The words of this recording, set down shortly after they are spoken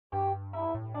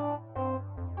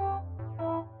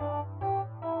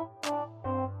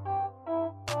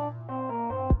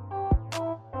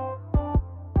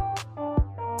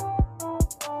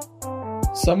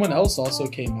Someone else also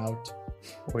came out.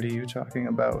 What are you talking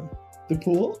about? The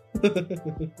pool?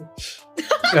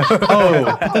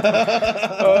 Oh.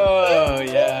 Oh,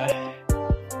 yeah.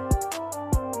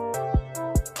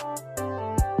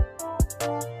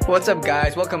 What's up,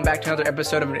 guys? Welcome back to another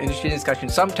episode of an industry discussion.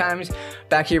 Sometimes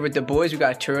back here with the boys, we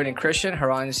got Turun and Christian.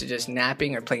 Haran is just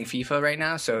napping or playing FIFA right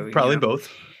now, so Probably both.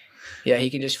 Yeah, he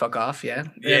can just fuck off. Yeah.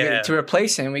 Yeah. I mean, to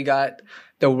replace him, we got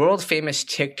the world famous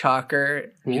TikToker.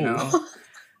 You know,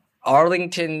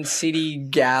 Arlington City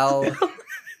gal,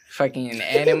 fucking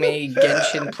anime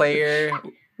Genshin player,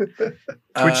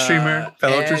 Twitch streamer,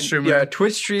 fellow Twitch streamer. Yeah,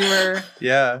 Twitch streamer.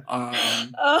 Yeah.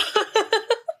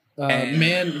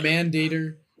 Man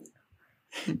dater.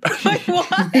 Like,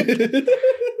 what?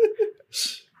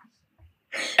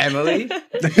 Emily,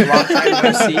 long time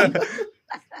no see.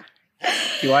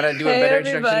 You want to do a Hey, better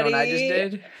introduction than what I everybody.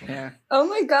 just did? Yeah. Oh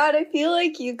my god, I feel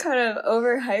like you kind of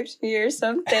overhyped me or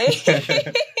something.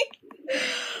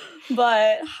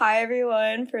 But hi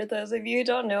everyone, for those of you who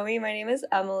don't know me, my name is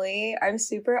Emily. I'm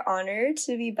super honored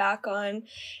to be back on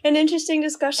an interesting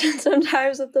discussion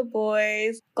sometimes with the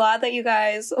boys. Glad that you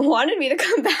guys wanted me to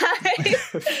come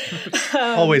back.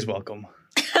 Always welcome.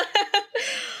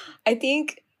 I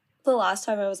think the last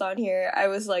time I was on here, I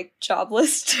was like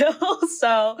jobless still,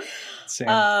 so Same.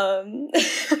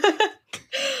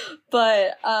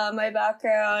 but my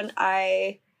background,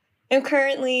 I am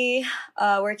currently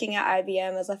working at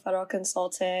IBM as a federal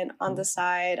consultant. On the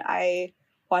side, I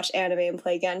watch anime and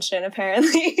play Genshin,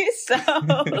 apparently. So,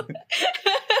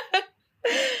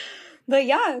 but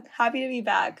yeah, happy to be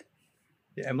back.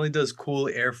 Yeah, Emily does cool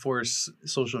Air Force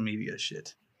social media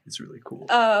shit. It's really cool.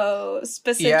 Oh,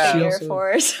 specific Yeah. She Air also-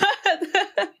 Force.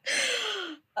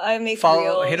 I make Follow,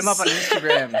 reels. hit him up on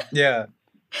Instagram. Yeah.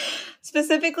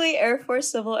 Specifically, Air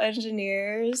Force civil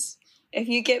engineers. If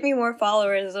you get me more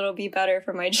followers, it'll be better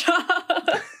for my job.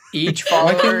 Each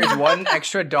follower is $1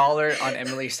 extra on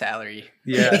Emily's salary.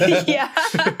 Yeah. Yeah.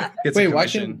 Gets a Wait,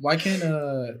 commission. why can't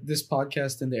this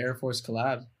podcast and the Air Force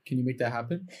collab? Can you make that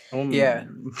happen? Yeah.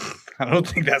 I don't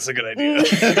think that's a good idea.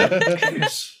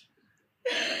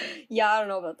 Yeah, I don't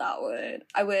know about that one.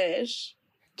 I wish.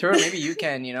 Turun, maybe you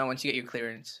can, once you get your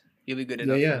clearance. You'll be good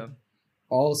enough Yeah. for them.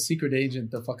 All secret agent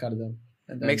the fuck out of them.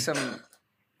 And then, Make some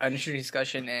industry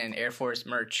discussion and Air Force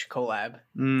merch collab.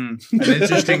 An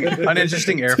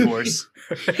interesting Air Force.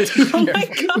 Oh my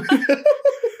god.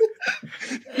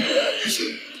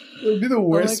 It would be the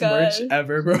worst God. merch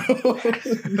ever, bro.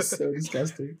 It's so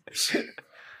disgusting.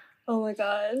 Oh my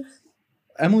god.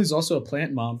 Emily's also a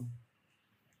plant mom.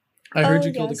 I heard Oh,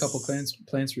 you killed a yes. couple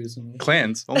plants recently.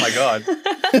 Clans. Oh my god.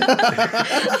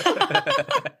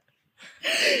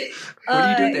 What do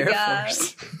you do at the Air yeah.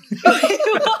 Force?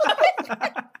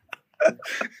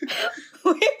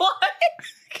 Wait, what?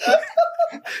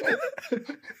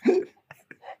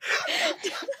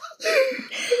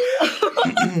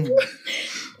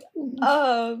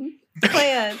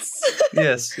 Plants.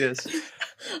 Yes.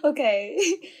 Okay.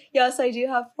 Yes, I do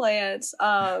have plants.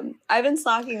 I've been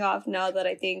slacking off now that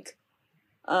I think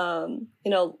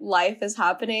life is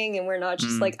happening and we're not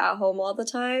just like at home all the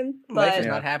time. Life But is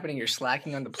not happening. You're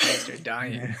slacking on the plants. They're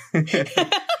dying.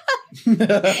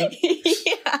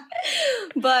 yeah.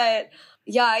 But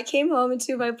yeah, I came home and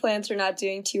two of my plants are not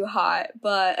doing too hot.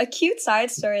 But a cute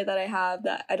side story that I have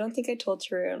that I don't think I told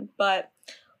Tarun, but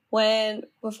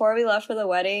before we left for the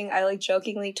wedding, I like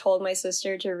jokingly told my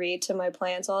sister to read to my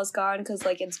plants while I was gone because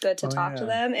like it's good to talk to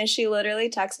them. And she literally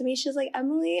texted me. She's like,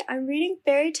 Emily, I'm reading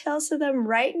fairy tales to them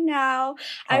right now.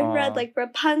 I've read Aw. like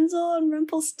Rapunzel and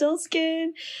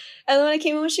Rumpelstiltskin. And then when I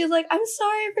came home, she was like, I'm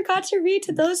sorry, I forgot to read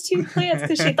to those two plants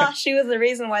because she thought she was the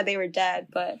reason why they were dead.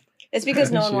 But it's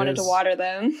because no one She wanted to is. water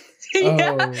them.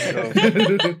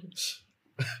 Oh.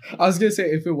 I was gonna say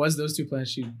if it was those two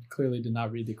plants, she clearly did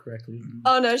not read it correctly.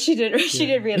 Oh no, she did. She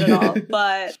Yeah. did read it all.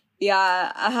 But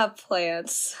yeah, I have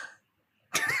plants.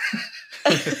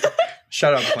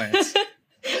 Shout out plants.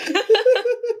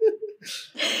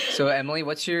 So, Emily,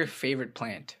 what's your favorite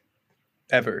plant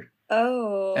Ever.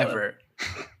 Oh, ever?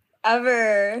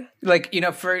 Like,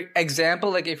 for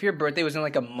example, like if your birthday was in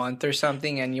like a month or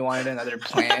something and you wanted another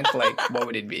plant, like what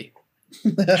would it be?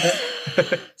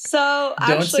 So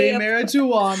Don't say actually,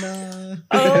 marijuana.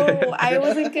 oh, I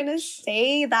wasn't gonna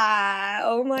say that.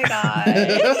 Oh my god.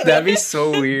 That'd be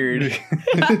so weird.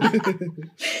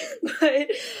 But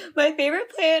my favorite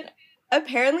plant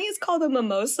apparently is called a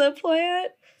mimosa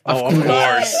plant. Oh, of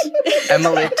course.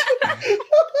 Emily.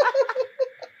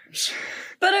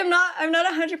 But I'm not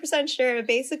 100% sure.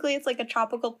 Basically, it's like a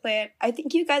tropical plant. I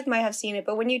think you guys might have seen it,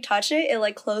 but when you touch it, it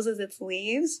like closes its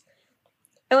leaves.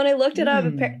 And when I looked it up,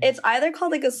 it's either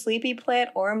called like a sleepy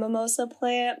plant or a mimosa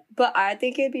plant. But I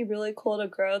think it'd be really cool to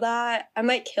grow that. I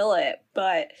might kill it,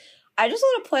 but I just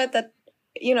want a plant that,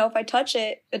 you know, if I touch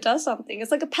it, it does something.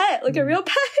 It's like a pet, like a real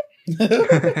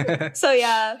pet. So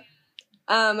yeah.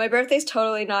 My birthday's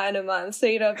totally not in a month, so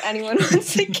you know if anyone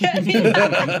wants to get me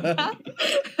that.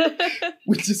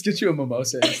 We just get you a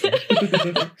mimosa instead.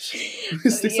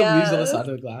 Stick some leaves on the side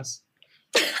of the glass.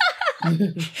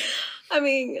 I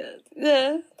mean,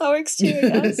 yeah, that works too, I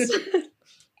guess.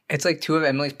 It's like two of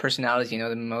Emily's personalities, you know,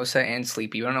 the mimosa and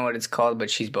sleepy. We don't know what it's called,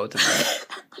 but she's both of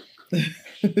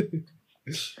them.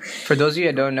 For those of you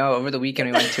that don't know, over the weekend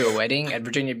we went to a wedding at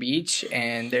Virginia Beach,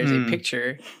 and there's a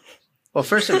picture. Well,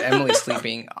 first of Emily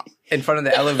sleeping in front of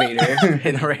the elevator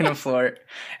in the random floor,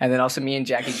 and then also me and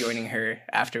Jackie joining her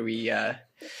after we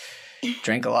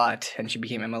drank a lot, and she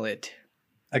became Emma Lit.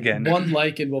 Again. One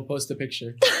like and we'll post a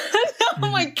picture. Oh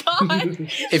my god.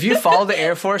 If you follow the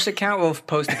Air Force account, we'll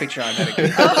post a picture on that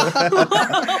account.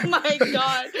 Oh my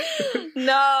god.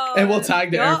 No. And we'll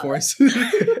tag the Air Force.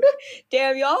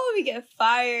 Damn, y'all will be get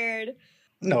fired.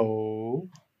 No.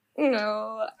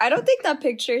 No, I don't think that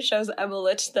picture shows Emma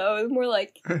Litch though. It's more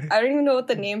like I don't even know what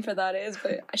the name for that is,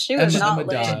 but she was not Emma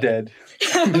lit.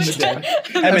 She's dead.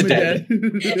 Emma dead.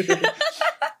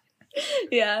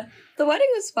 Yeah, the wedding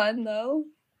was fun though.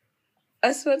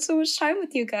 I spent so much time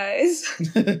with you guys.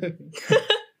 Why do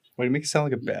you make it sound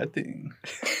like a bad thing?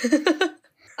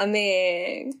 I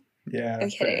mean, Yeah. I'm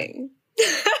kidding.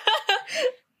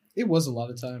 It was a lot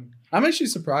of time. I'm actually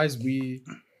surprised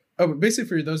but basically,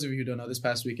 for those of you who don't know, this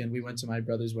past weekend we went to my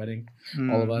brother's wedding,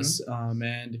 all of us,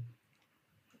 and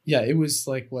yeah, it was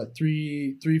like what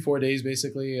 4 days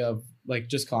basically of like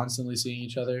just constantly seeing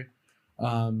each other.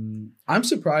 I'm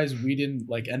surprised we didn't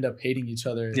like end up hating each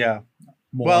other. Yeah.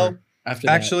 More Well, after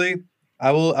that. actually,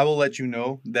 I will let you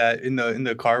know that in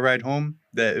the car ride home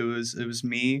that it was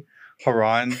me,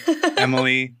 Haran,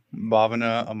 Emily,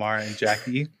 Bhavana, Amara, and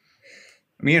Jackie.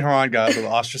 Me and Haran got a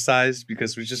little ostracized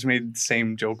because we just made the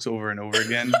same jokes over and over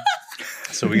again.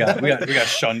 So we got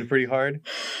shunned pretty hard.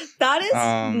 That is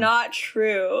not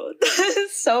true. That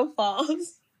is so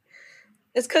false.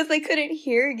 It's because they couldn't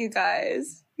hear you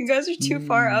guys. You guys are too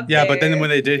far up there. Yeah, but then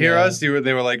when they did hear us, they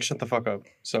were like, "Shut the fuck up."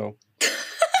 So,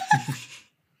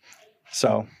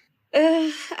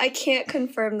 I can't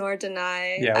confirm nor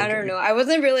deny. Yeah, I don't know. I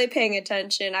wasn't really paying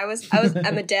attention. I'm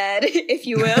a dead, if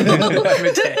you will.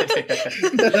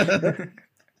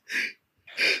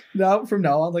 Now from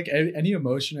now on, like any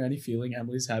emotion or any feeling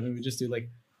Emily's having, we just do like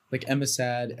Emma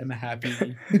sad, Emma happy.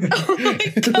 Oh my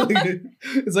God.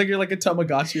 It's like you're like a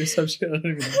Tamagotchi or some shit. I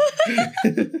don't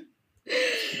even know.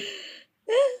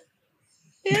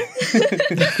 Yeah.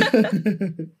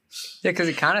 Yeah, because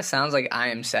it kind of sounds like I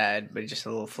am sad, but just a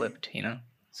little flipped, you know?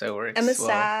 So it works. I'm a well.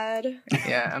 sad.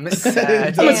 Yeah, I'm a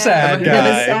sad. I'm a sad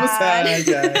guy. I'm a sad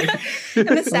guy.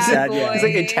 I'm a sad boy. He's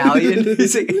like Italian.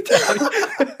 He's like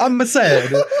Italian. I'm a sad.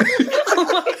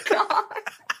 Oh my god.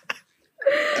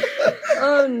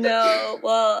 Oh no.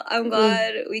 Well, I'm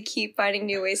glad we keep finding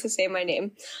new ways to say my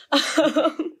name.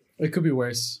 It could be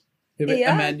worse.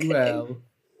 Yeah, Emmanuel.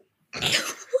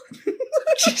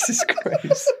 Jesus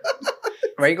Christ.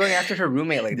 Why are you going after her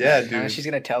roommate like Yeah, that? dude. Now she's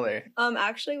gonna tell her.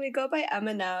 Actually, we go by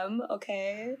Eminem.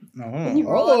 Okay. When Oh. you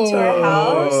roll up to our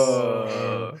house,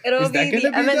 Oh. it'll Is that be the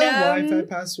gonna be the Wi-Fi Eminem.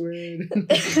 password?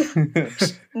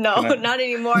 No, not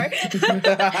anymore.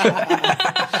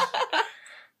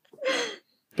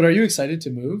 But are you excited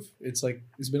to move? It's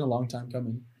been a long time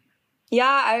coming.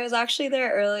 Yeah, I was actually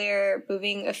there earlier,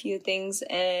 moving a few things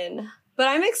in. But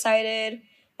I'm excited.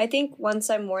 I think once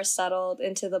I'm more settled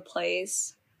into the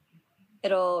place,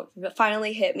 it'll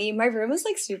finally hit me. My room is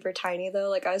like super tiny though.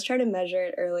 Like I was trying to measure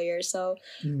it earlier, so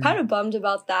kind of bummed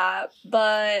about that.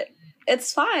 But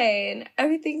it's fine.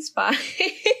 Everything's fine.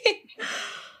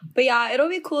 But yeah, it'll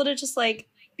be cool to just like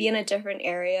be in a different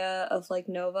area of like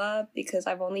Nova because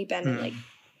I've only been in like,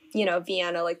 you know,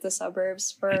 Vienna, like the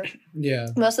suburbs for Yeah.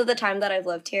 most of the time that I've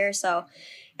lived here. So,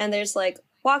 and there's like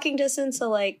walking distance to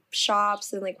like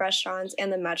shops and like restaurants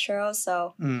and the metro.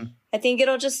 So I think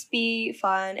it'll just be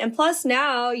fun. And plus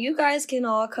now you guys can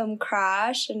all come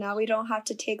crash and now we don't have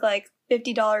to take like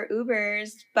 $50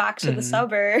 Ubers back to the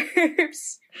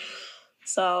suburbs.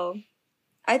 So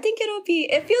I think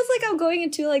it feels like I'm going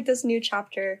into like this new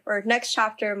chapter or next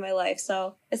chapter of my life.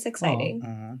 So it's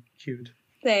exciting. Cute.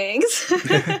 Thanks.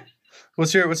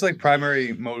 What's like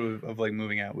primary motive of like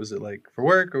moving out? Was it like for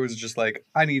work or was it just like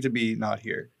I need to be not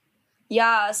here?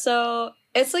 Yeah, so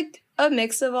it's like a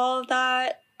mix of all of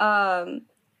that.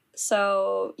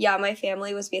 So yeah, my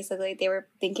family was basically, they were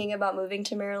thinking about moving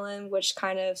to Maryland, which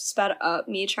kind of sped up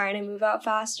me trying to move out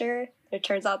faster. It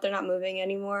turns out they're not moving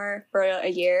anymore for a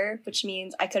year, which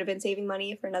means I could have been saving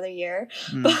money for another year.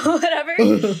 But whatever.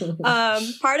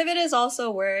 Part of it is also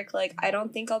work. Like, I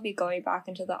don't think I'll be going back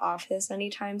into the office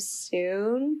anytime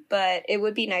soon, but it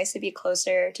would be nice to be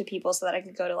closer to people so that I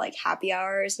could go to like happy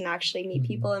hours and actually meet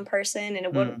people in person, and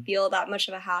it wouldn't feel that much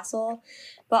of a hassle.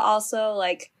 But also,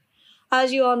 like,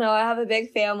 as you all know, I have a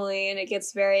big family, and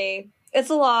it's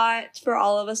a lot for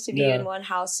all of us to be in one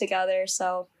house together.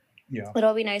 So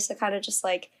it'll be nice to kind of just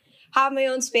like have my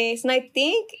own space. And I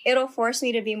think it'll force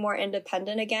me to be more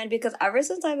independent again, because ever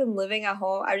since I've been living at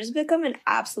home, I've just become an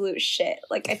absolute shit.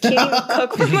 Like, I can't even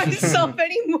cook for myself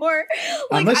anymore.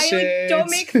 Like, I don't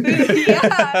make food. Yeah.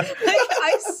 Like,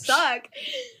 I suck.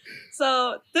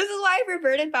 So this is why I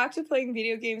reverted back to playing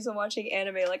video games and watching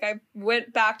anime. Like, I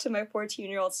went back to my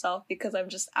 14-year-old self because I'm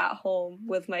just at home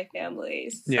with my family.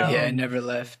 So. Yeah, I never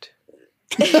left.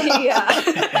 Yeah.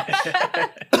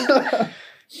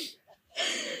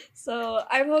 So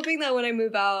I'm hoping that when I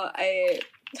move out, I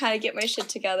kind of get my shit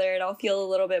together and I'll feel a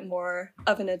little bit more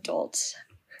of an adult.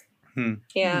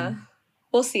 Yeah.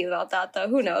 We'll see about that, though.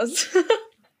 Who knows?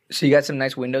 So you got some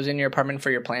nice windows in your apartment for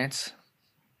your plants?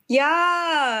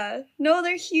 Yeah. No,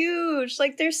 they're huge.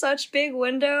 Like, they're such big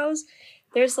windows.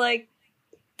 They're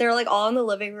like all in the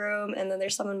living room, and then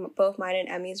there's some in both mine and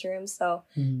Emmy's room. So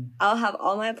I'll have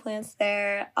all my plants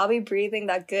there. I'll be breathing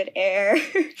that good air.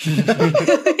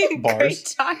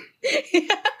 Great time.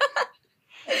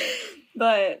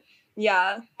 But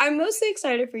yeah, I'm mostly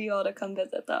excited for you all to come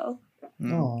visit, though.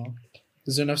 Oh,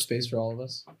 is there enough space for all of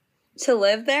us? To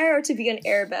live there or to be in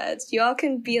airbeds? You all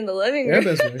can be in the living room.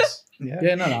 Airbeds works.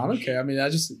 Yeah, no, I don't care. I mean, I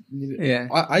just need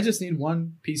I just need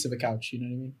one piece of a couch. You know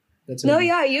what I mean? That's it. No,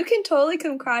 yeah, you can totally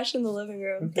come crash in the living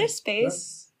room. Okay. There's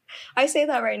space. I say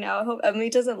that right now. I hope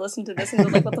Emily doesn't listen to this and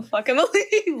be like, what the fuck, Emily?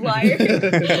 Liar.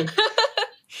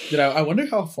 Dude, I wonder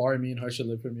how far me and Harsha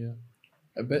live from you.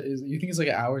 I bet, you think it's like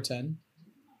an hour 10?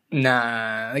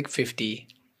 Nah, like 50.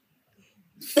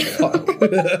 Fuck.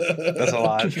 That's a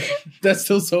lot. That's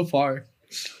still so far.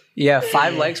 Yeah,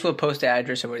 5 likes will post the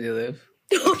address of where they live.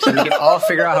 So we can all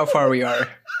figure out how far we are.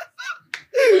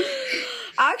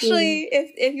 Actually,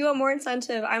 if you want more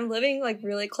incentive, I'm living like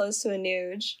really close to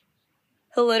Anuj.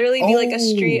 He'll literally be like a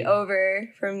street over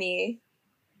from me.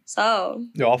 So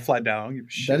I'll fly down. Give a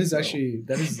shit,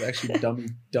 that is actually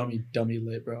dummy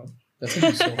lit, bro. That's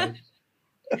gonna be so hard.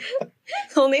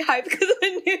 Only hype because of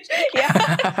Anuj.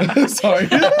 Yeah. Sorry.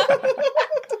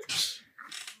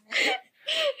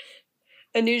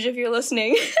 Anuj, if you're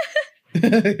listening.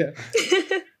 Yeah.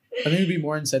 I think it'd be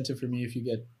more incentive for me if you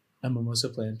get a mimosa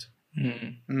plant.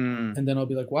 And then I'll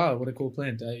be like, wow, what a cool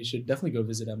plant. I should definitely go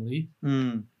visit Emily.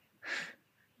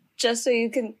 Just so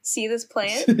you can see this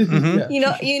plant. Yeah.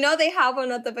 You know they have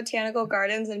one at the Botanical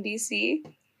Gardens in BC.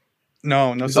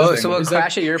 No. So we'll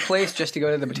crash at your place just to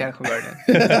go to the Botanical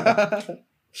Garden.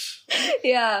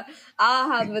 Yeah, I'll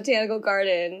have the Botanical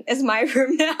Garden. It's my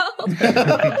room now.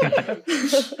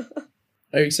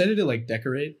 Are you excited to like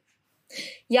decorate?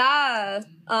 Yeah.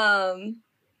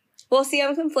 Well, see,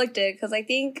 I'm conflicted because I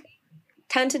think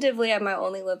tentatively I might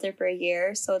only live there for a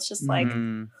year. So it's just like,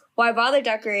 why bother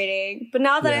decorating? But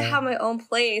now that I have my own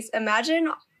place, imagine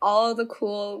all of the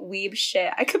cool weeb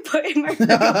shit I could put in my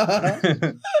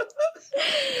room.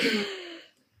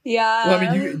 Yeah. Well,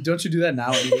 I mean, don't you do that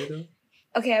now anyway, though?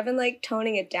 Okay, I've been like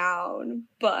toning it down,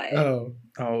 but Oh,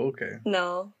 okay.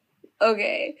 no.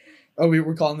 Okay. Oh,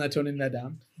 we're calling that toning that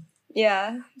down?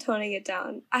 Yeah, toning it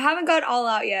down. I haven't got all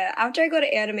out yet. After I go to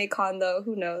Anime Con, though,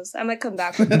 who knows? I might come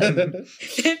back with like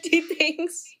 50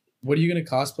 things. What are you going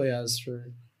to cosplay as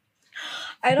for?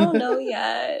 I don't know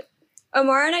yet.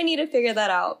 Amara and I need to figure that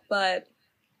out, but...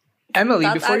 Emily,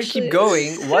 before you keep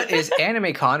going, what is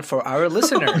AnimeCon for our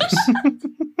listeners?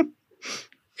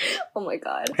 Oh my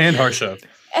god. And Harsha.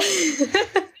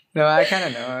 No, I kind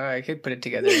of know. I could put it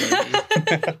together.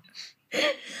 Maybe.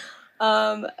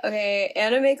 Okay,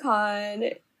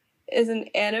 AnimeCon is an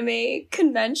anime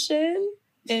convention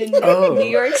in New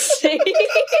York City.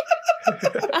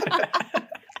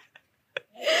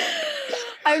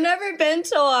 I've never been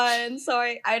to one, so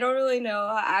I don't really know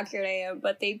how accurate I am,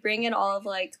 but they bring in all of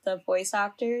like the voice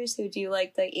actors who do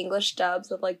like the English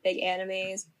dubs of like big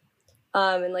animes.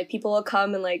 And like people will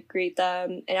come and like greet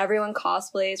them, and everyone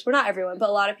cosplays. Well, not everyone, but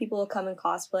a lot of people will come and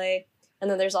cosplay. And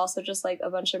then there's also just like a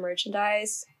bunch of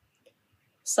merchandise.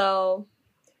 So,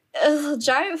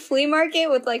 giant flea market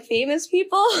with like famous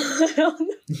people. I don't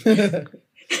know.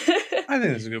 I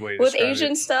think that's a good way to with describe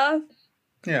Asian it. stuff.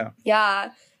 Yeah.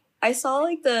 Yeah. I saw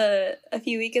like a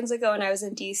few weekends ago when I was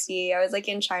in DC, I was like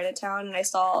in Chinatown and I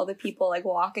saw all the people like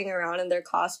walking around in their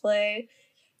cosplay.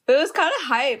 But it was kind of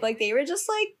hype. Like they were just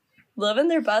like living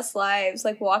their best lives,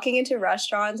 like walking into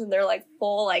restaurants and they're like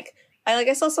full like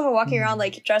I saw someone walking around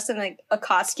like dressed in like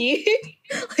Akatsuki,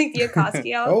 like the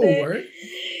Akatsuki outfit. Oh, word?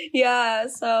 Yeah,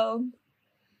 so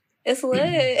it's lit.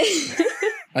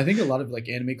 I think a lot of like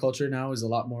anime culture now is a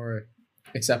lot more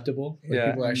acceptable. Like Yeah,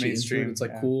 people are actually into mainstream, it. It's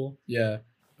like yeah. cool. Yeah.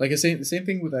 Like the same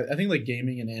thing with I think like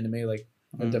gaming and anime like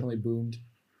have Mhm. definitely boomed.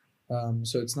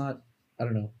 So it's not I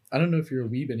don't know. I don't know if you're a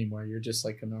weeb anymore. You're just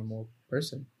like a normal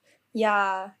person.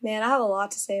 Yeah, man, I have a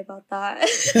lot to say about that.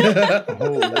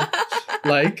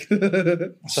 Like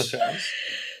Such as.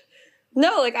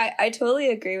 No, like I totally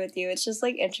agree with you. It's just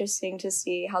like interesting to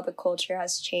see how the culture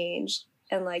has changed.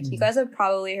 And like you Mhm. guys have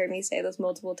probably heard me say this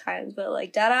multiple times, but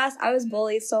like deadass, I was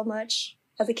bullied so much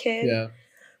as a kid yeah.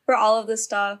 for all of this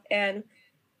stuff. And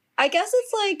I guess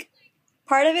it's like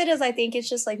part of it is I think it's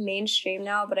just like mainstream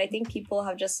now, but I think people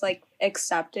have just like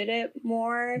accepted it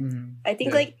more. Mhm. I think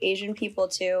Yeah. like Asian people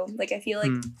too. Like I feel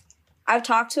like Mm. I've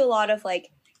talked to a lot of like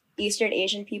Eastern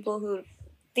Asian people who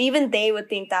even they would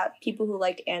think that people who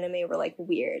liked anime were like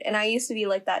weird. And I used to be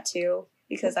like that too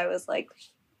because I was like,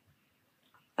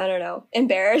 I don't know,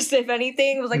 embarrassed if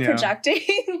anything, was like Yeah. projecting.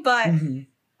 But Mhm.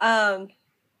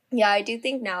 yeah, I do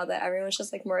think now that everyone's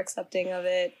just like more accepting of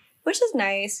it, which is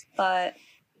nice. But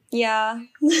yeah,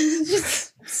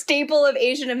 just staple of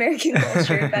Asian American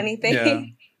culture, if anything. Yeah.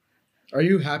 Are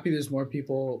you happy there's more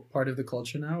people part of the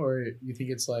culture now, or you think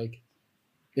it's like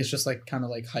it's just like kind of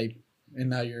like hype, and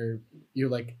now you're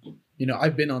like, you know,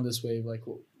 I've been on this wave. Like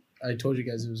I told you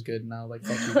guys it was good. Now like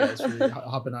fuck you guys for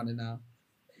hopping on it now.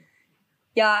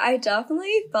 Yeah, I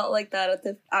definitely felt like that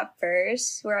at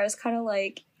first, where I was kind of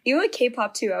like, even with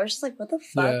K-pop too, I was just like, what the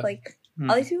fuck? Yeah. Like, Mm.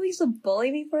 all these people used to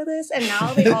bully me for this, and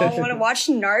now they all want to watch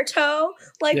Naruto?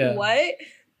 Like, Yeah. what?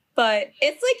 But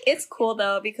it's like, it's cool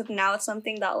though, because now it's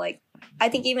something that like, I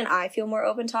think even I feel more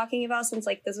open talking about, since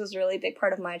like this was a really big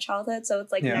part of my childhood. So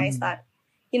it's like Yeah. nice that,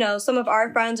 you know, some of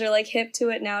our friends are like hip to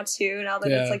it now too, now that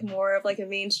Yeah. it's like more of like a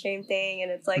mainstream thing,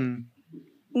 and it's like, Mm.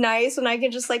 nice when I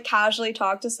can just like casually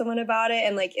talk to someone about it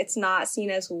and like it's not seen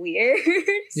as weird.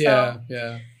 So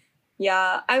Yeah.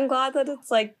 yeah, I'm glad that it's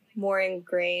like more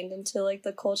ingrained into like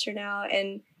the culture now.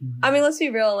 And Mhm. I mean, let's be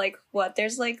real, like what?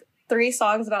 There's like 3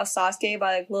 songs about Sasuke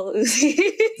by like Lil Uzi.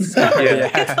 So Yeah.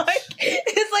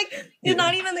 it's like it's Yeah.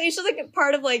 not even it's just like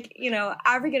part of like, you know,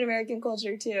 African American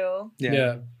culture too.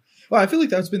 Yeah. Well, I feel like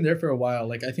that's been there for a while.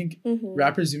 Like I think Mhm.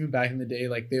 rappers even back in the day,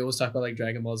 like they always talk about like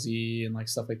Dragon Ball Z and like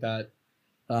stuff like that,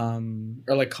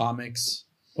 or like comics.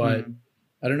 But Mm.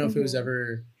 I don't know if it was Mhm.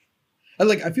 ever.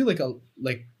 I feel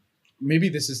like maybe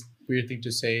this is a weird thing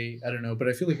to say. I don't know, but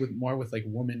I feel like with like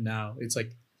women now, it's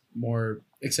like more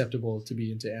acceptable to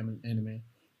be into anime.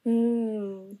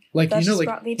 Like That you know, just like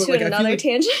brought me but, to like, I feel another like-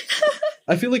 tangent.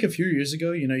 I feel like a few years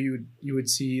ago, you know, you would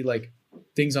see like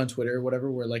things on Twitter or whatever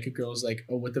where like a girl's like,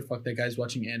 oh, what the fuck, that guy's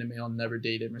watching anime, I'll never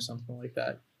date him or something like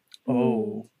that.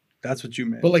 Oh, that's what you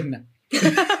meant. But like now,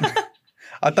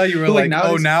 I thought you were but, like, like, now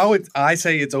oh, it's- now I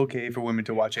say it's okay for women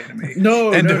to watch anime.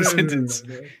 no, End no, of no, sentence.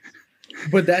 no.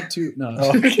 But that too, no.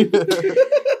 Oh.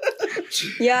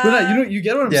 Yeah. But no, you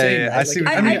get what I'm Yeah, saying. yeah, right? I see.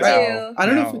 Like, What I you do. mean. I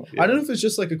don't know. Now, I don't know if it's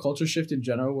just like a culture shift in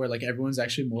general, where like everyone's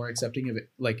actually more accepting of it,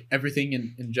 like everything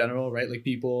in general, right? Like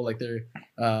people, like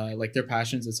their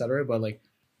passions, etc. But like,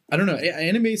 I don't know.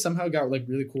 Anime somehow got like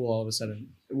really cool all of a sudden,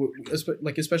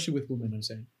 like especially with women. I'm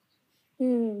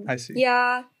saying. I see.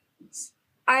 Yeah.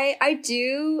 I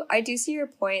do see your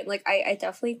point. Like I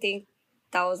definitely think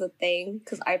that was a thing,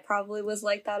 because I probably was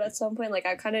like that at some point. Like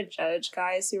I kind of judge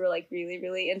guys who were like really,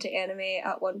 really into anime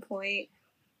at one point.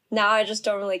 Now I just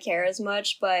don't really care as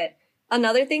much. But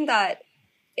another thing that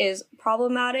is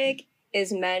problematic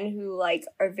is men who like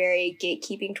are very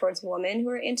gatekeeping towards women who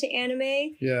are into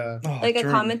anime. Yeah. Oh, Like a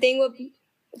Dream. common thing would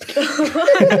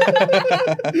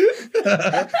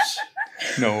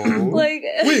No. like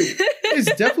Wait,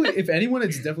 it's definitely, if anyone,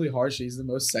 it's definitely harsh. He's the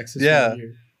most sexist Yeah. one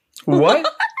here. What?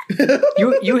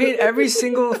 You hate every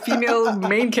single female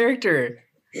main character.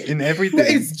 In But everything.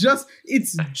 it's just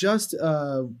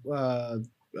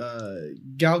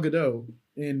Gal Gadot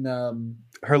in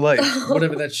Her life.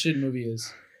 whatever that shit movie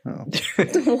is. Oh.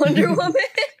 Wonder Woman.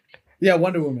 Yeah,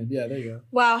 Wonder Woman. Yeah, there you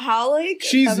Wow, how like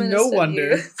She's feminist no of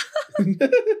wonder. you. go.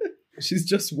 She's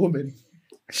just woman.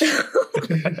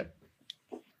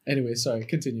 Anyway, sorry.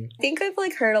 Continue. I think I've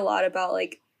like heard a lot about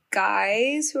like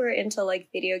guys who are into like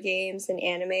video games and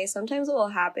anime. Sometimes what will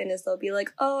happen is they'll be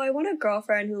like, "Oh, I want a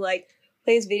girlfriend who like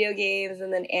plays video games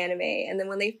and then anime." And then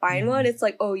when they find one, it's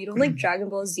like, "Oh, you don't like Dragon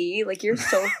Ball Z? Like you're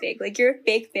so fake. Like you're a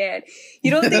fake fan.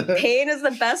 You don't think Pain is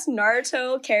the best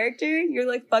Naruto character? You're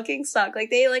like fucking suck."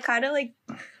 Like they like kind of like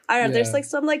I don't know. There's Yeah. like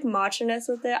some like macho-ness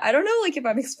with it. I don't know like if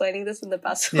I'm explaining this in the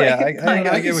best way. Yeah, I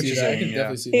but- get what see you're that. saying, I can yeah.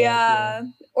 definitely see that. yeah.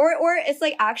 Or it's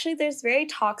like actually there's very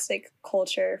toxic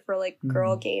culture for like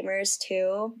girl Mm-hmm. gamers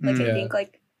too. Like Mm. I Yeah. think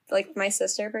like my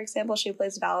sister, for example, she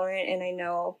plays Valorant, and I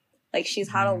know like she's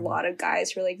had a Mm. lot of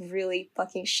guys who are like really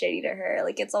fucking shitty to her.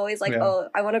 Like it's always like, Yeah. oh,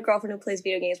 I want a girlfriend who plays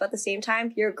video games, but at the same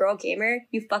time, you're a girl gamer,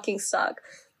 you fucking suck.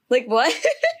 Like what?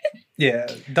 Yeah,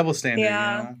 double standard,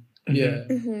 Yeah. Yeah.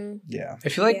 hmm Yeah. I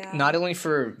feel like Yeah. not only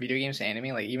for video games and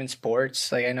anime, like even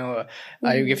sports. Like I know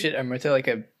I Mhm. gifted Amrita like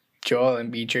a Joel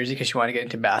Embiid jersey because she wanted to get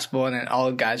into basketball, and then all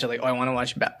the guys are like, "Oh, I want to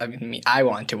watch." I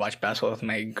want to watch basketball with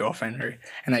my girlfriend,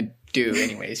 and I do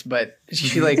anyways. But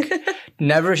she like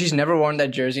she's never worn that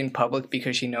jersey in public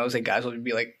because she knows that guys will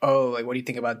be like, "Oh, like what do you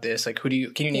think about this? Like, can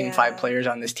you name Yeah. 5 players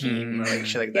on this team or like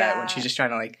shit like that?" When she's Yeah. just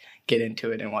trying to like get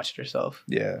into it and watch it herself.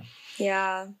 Yeah.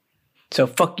 Yeah. So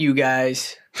fuck you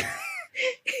guys.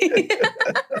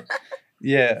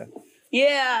 Yeah.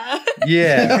 yeah.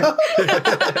 Yeah.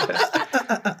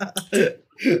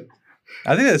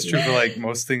 I think that's true for like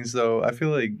most things though. I feel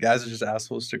like guys are just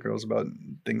assholes to girls about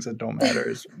things that don't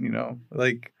matter, you know?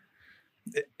 Like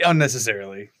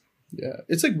unnecessarily. Yeah.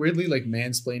 It's like weirdly like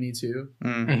mansplaining too.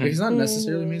 Mm. Mhm. It's not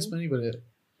necessarily Mhm. mansplaining, but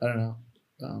I don't know.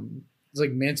 It's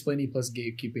like mansplaining plus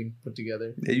gatekeeping put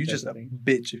together. Yeah, you type just of a thing.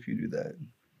 bitch if you do that.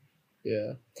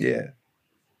 Yeah. Yeah.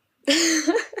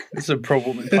 This is a pro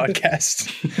woman podcast.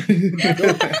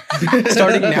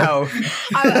 Starting now.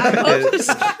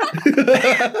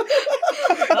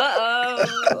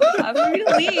 I'm ready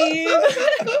to leave.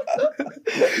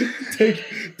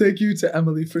 Thank you to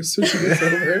Emily for switching us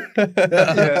over.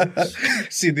 Yeah.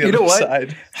 See the You other know what?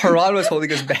 side. Haran was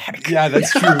holding us back. Yeah,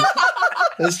 that's true.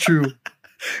 That's true.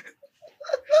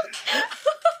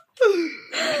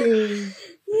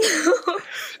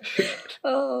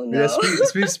 Oh no.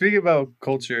 Yeah, speaking about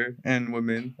culture and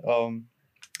women,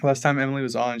 last time Emily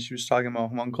was on, she was talking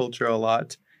about Hmong culture a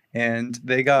lot, and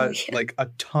they got Oh, yeah. like a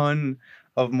ton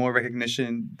of more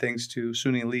recognition thanks to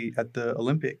Suni Lee at the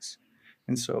Olympics,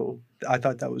 and so I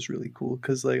thought that was really cool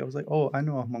because like I was like, oh, I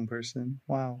know a Hmong person,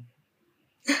 wow,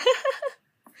 and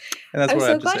that's I'm what I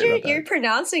so have to glad say you're about you're that.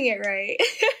 pronouncing it right.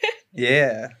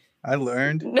 Yeah, I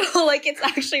learned. No, like it's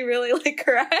actually really like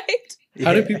correct.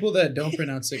 How do Yeah. people that don't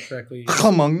pronounce it correctly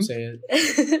Hmong, say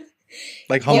it?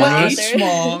 like Yeah,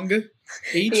 Hmong? there-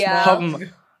 H-mong. Yeah. H-mong.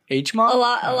 H-Mom? a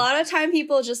lot of time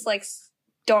people just like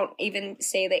don't even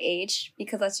say the H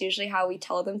because that's usually how we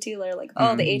tell them to. They're like,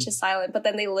 oh, the H is silent, but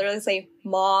then they literally say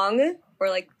mong or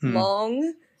like Hmm.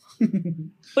 mong,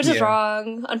 which is Yeah.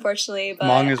 wrong, unfortunately. But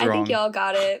Mong is I wrong. think y'all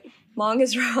got it. Mong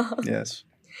is wrong. Yes.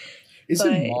 Isn't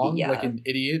But, mong yeah. like an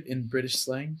idiot in British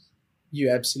slang? You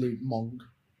absolute mong.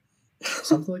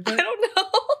 Something like I that? don't know.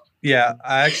 Yeah,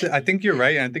 I think you're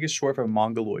right, and I think it's short for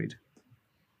mongoloid.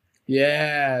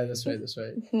 Yeah, that's right, that's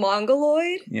right.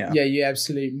 Mongoloid? Yeah. Yeah, you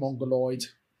absolute mongoloid.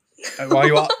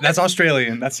 Well, that's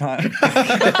Australian. That's not.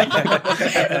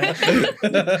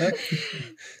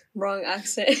 Wrong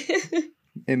accent.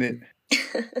 In it.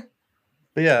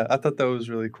 But yeah, I thought that was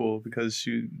really cool because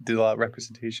she did a lot of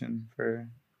representation for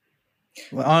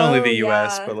not only Oh, the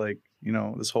US, yeah. but like, you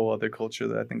know, this whole other culture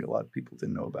that I think a lot of people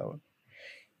didn't know about.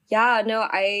 Yeah, no,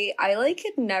 I like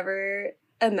had never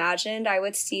imagined I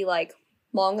would see like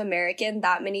Hmong American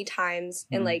that many times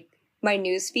in Mm. like my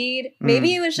news feed.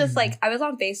 Maybe Mm. it was just like I was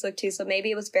on Facebook too, so maybe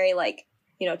it was very like,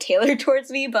 you know, tailored towards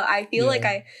me, but I feel like Yeah.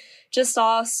 I just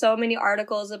saw so many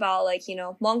articles about like, you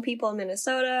know, Hmong people in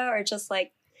Minnesota or just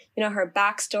like, you know, her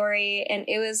backstory, and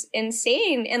it was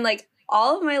insane. And like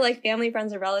all of my like family,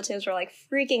 friends, and relatives were like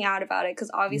freaking out about it because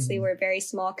obviously Mhm. we're a very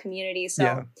small community. So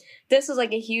Yeah. this was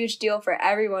like a huge deal for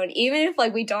everyone, even if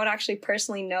like we don't actually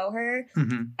personally know her.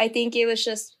 Mm-hmm. I think it was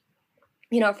just,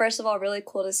 you know, first of all, really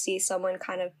cool to see someone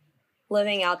kind of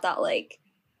living out that like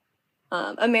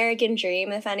American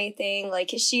dream, if anything. Like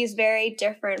she's very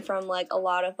different from like a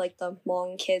lot of like the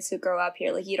Hmong kids who grow up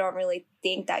here. Like you don't really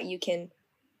think that you can,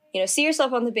 you know, see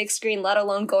yourself on the big screen, let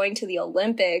alone going to the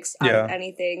Olympics out of Yeah.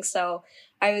 anything. So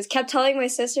I kept telling my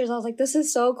sisters, I was like, this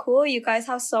is so cool. You guys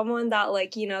have someone that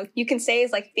like, you know, you can say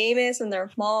is like famous and they're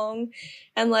Hmong.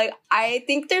 And like, I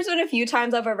think there's been a few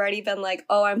times I've already been like,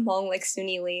 oh, I'm Hmong like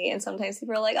Suni Lee. And sometimes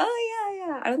people are like, oh yeah,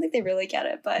 yeah. I don't think they really get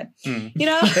it, but Mm. you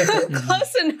know,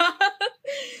 close enough.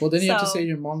 Well, then you have to So- say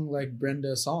your mong like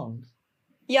Brenda Song.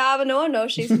 Yeah, but no one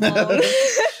knows she's Hmong.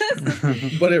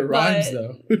 But it rhymes But-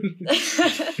 though.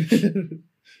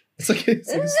 it's like a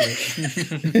song.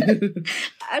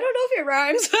 I don't know if it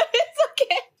rhymes, but it's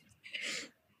okay.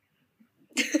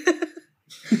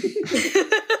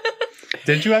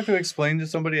 Did you have to explain to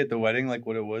somebody at the wedding like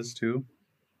what it was too?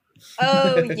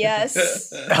 Oh, yes.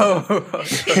 That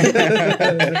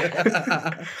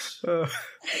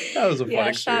was a fun Yeah,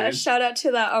 experience. shout out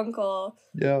to that uncle.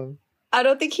 Yeah. I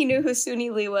don't think he knew who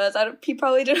Suni Lee was. He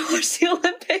probably didn't watch the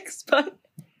Olympics, but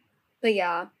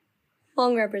yeah,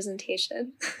 long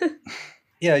representation.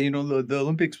 Yeah, the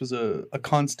Olympics was a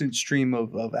constant stream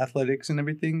of athletics and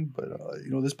everything, but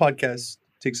this podcast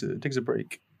takes a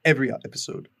break every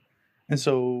episode, and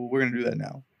so we're gonna do that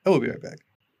now. I will be right back.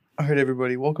 All right,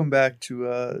 everybody, welcome back to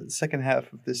the second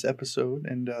half of this episode,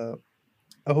 and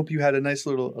I hope you had a nice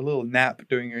little nap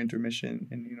during your intermission,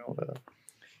 and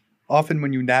often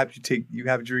when you nap, you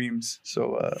have dreams.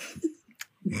 So,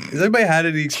 has anybody had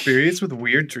any experience with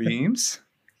weird dreams?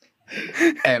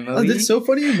 Emily. That's so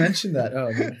funny you mentioned that.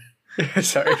 Oh, man.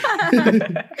 Sorry.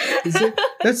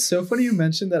 That's so funny you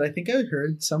mentioned that. I think I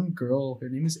heard some girl. Her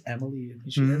name is Emily.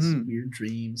 And she has weird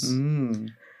dreams.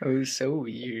 Oh, so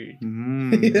weird.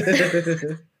 Mm.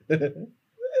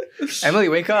 Emily,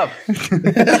 wake up.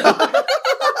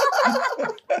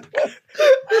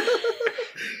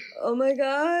 Oh my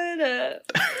god.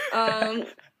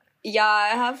 Yeah, I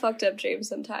have fucked up dreams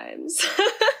sometimes.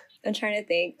 I'm trying to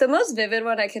think. The most vivid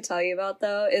one I could tell you about,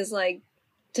 though, is like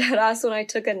deadass when I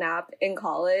took a nap in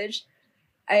college.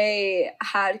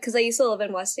 Because I used to live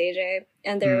in West AJ,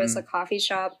 and there was a coffee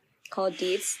shop called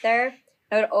Dietz there.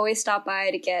 I would always stop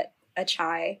by to get a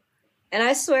chai. And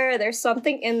I swear there's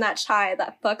something in that chai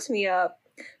that fucks me up.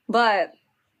 But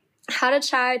had a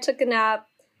chai, took a nap,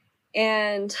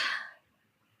 and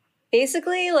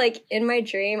basically, like, in my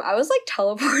dream, I was, like,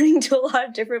 teleporting to a lot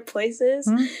of different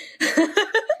places.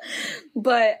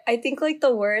 But I think, like,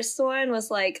 the worst one was,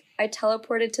 like, I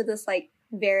teleported to this, like,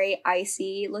 very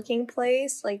icy-looking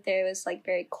place. Like, there was, like,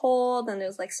 very cold, and there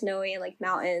was, like, snowy and, like,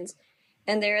 mountains.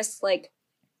 And there was, like,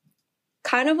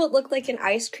 kind of what looked like an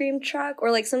ice cream truck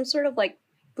or, like, some sort of, like,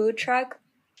 food truck.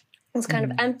 It was kind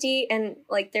of empty, and,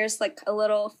 like, there's, like,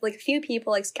 a few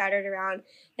people, like, scattered around.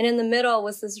 And in the middle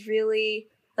was this really,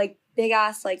 like,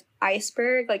 big-ass, like,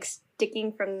 iceberg, like,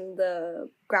 sticking from the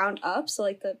ground up. So,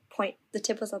 like, the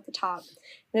tip was at the top.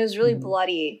 And it was really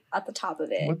bloody at the top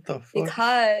of it. What the fuck?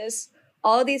 Because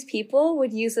all of these people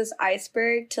would use this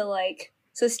iceberg to, like,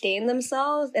 sustain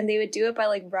themselves, and they would do it by,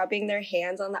 like, rubbing their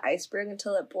hands on the iceberg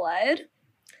until it bled.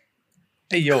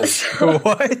 Hey, yo. What?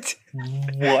 What?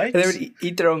 And they would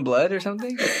eat their own blood or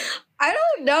something? I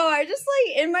don't know. I just,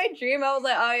 like, in my dream, I was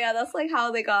like, oh, yeah, that's, like,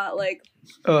 how they got, like,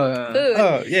 food.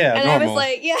 Oh, yeah, And normal. I was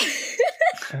like, yeah.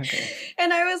 Okay.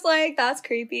 And I was like, that's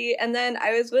creepy. And then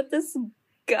I was with this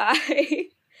guy.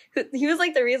 He was,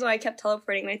 like, the reason why I kept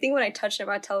teleporting. And I think when I touched him,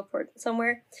 I teleported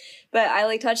somewhere. But I,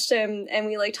 like, touched him, and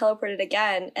we, like, teleported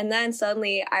again. And then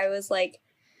suddenly I was, like,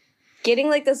 getting,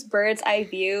 like, this bird's eye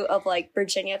view of, like,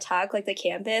 Virginia Tech, like, the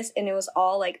campus. And it was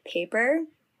all, like, paper.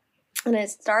 And it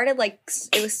started, like,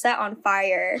 it was set on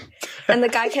fire. And the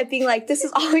guy kept being like, this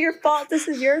is all your fault. This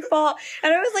is your fault.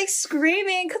 And I was, like,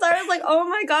 screaming because I was like, oh,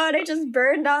 my God, I just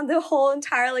burned down the whole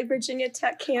entire, like, Virginia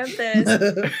Tech campus.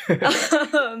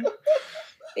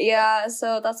 Yeah,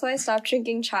 so that's why I stopped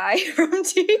drinking chai from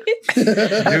tea. Dude,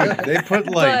 they put,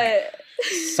 like,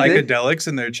 psychedelics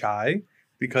in their chai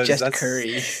because Just that's...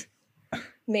 curry.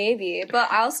 Maybe.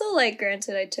 But I also, like,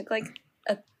 granted, I took, like,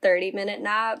 a 30-minute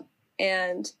nap,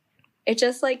 and it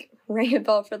just, like, rang a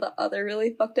bell for the other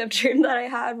really fucked up dream that I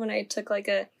had when I took, like,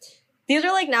 these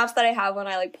are, like, naps that I have when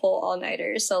I, like, pull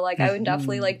all-nighters, so, like, I would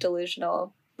definitely, like,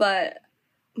 delusional. But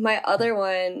my other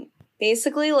one,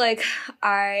 basically, like,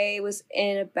 I was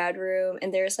in a bedroom,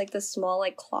 and there was, like, this small,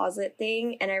 like, closet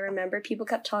thing, and I remember people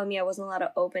kept telling me I wasn't allowed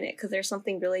to open it because there's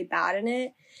something really bad in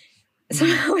it. So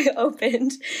now I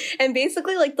opened, and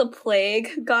basically, like, the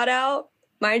plague got out.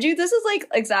 Mind you, this is, like,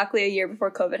 exactly a year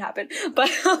before COVID happened. But,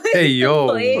 like, Hey, yo,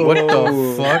 what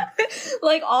the fuck?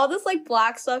 Like, all this, like,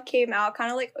 black stuff came out,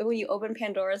 kind of like when you open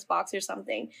Pandora's box or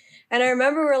something. And I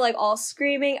remember we're, like, all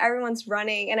screaming, everyone's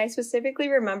running, and I specifically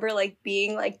remember, like,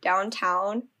 being, like,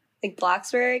 downtown, like,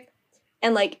 Blacksburg,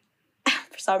 and, like,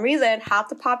 for some reason, half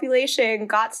the population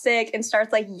got sick and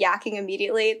starts, like, yakking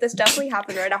immediately. This definitely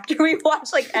happened right after we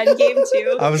watched, like, Endgame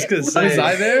 2. I was gonna say. Was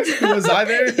I there? Was I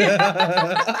there? So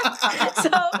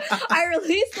I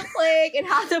released the plague, and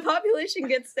half the population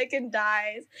gets sick and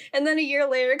dies. And then a year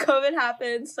later, COVID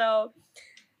happened. So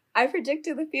I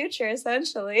predicted the future,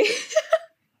 essentially.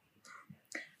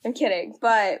 I'm kidding,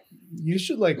 but You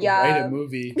should, like, Yeah. write a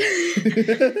movie.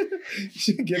 You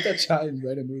should get that chai and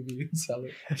write a movie and sell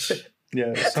it.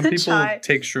 Yeah, some people Chai.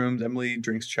 take shrooms. Emily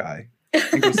drinks chai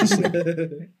and goes to sleep.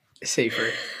 Safer.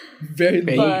 Very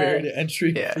low But- barrier to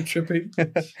entry Yeah. for tripping.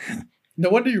 No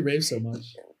wonder you rave so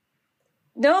much.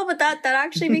 no, but that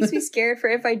actually makes me scared for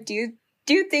if I do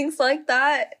things like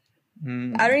that.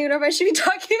 I don't even know if I should be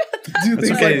talking about that. Dude,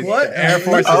 things Okay, like what? Air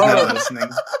Force is not listening.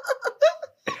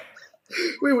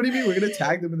 Wait, what do you mean? We're gonna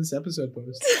tag them in this episode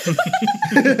post.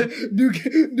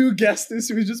 new guest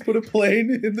this. We just put a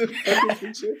plane in the fucking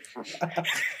picture.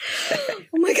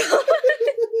 Oh my god.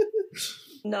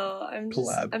 No,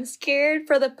 I'm scared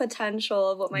for the potential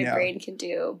of what my brain can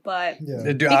do, but Yeah.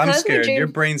 Dude, I'm Because my scared. dream- Your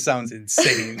brain sounds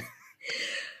insane.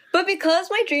 but because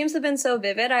my dreams have been so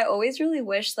vivid, I always really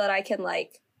wish that I can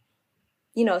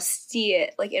see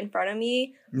it like in front of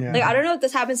me. Yeah. Like I don't know if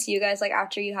this happens to you guys like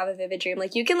after you have a vivid dream.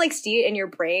 Like you can like see it in your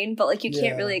brain, but like you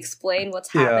can't really explain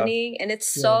what's happening, and it's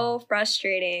so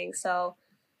frustrating. So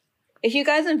if you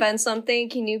guys invent something,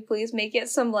 can you please make it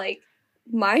some like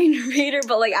mind reader,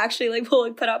 but like actually like we'll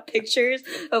like put out pictures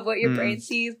of what your brain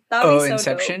sees. That would be so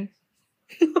Inception.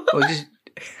 We'll just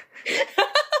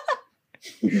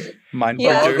Mind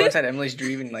Yeah. we'll bender. go inside Emily's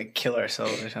dream and like kill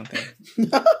ourselves or something.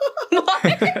 dope.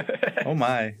 Oh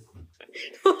my.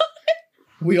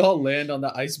 We all land on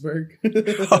the iceberg.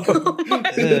 Oh my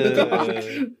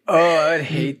Uh, Oh, I would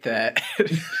hate that.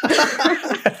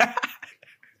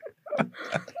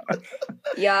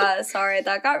 Yeah, sorry,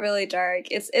 that got really dark.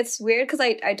 It's weird because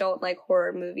I don't like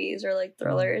horror movies or like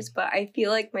thrillers, but I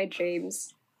feel like my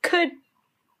dreams could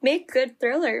make good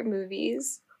thriller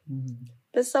movies.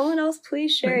 Does someone else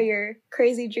please share your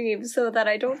crazy dreams so that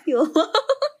I don't feel alone?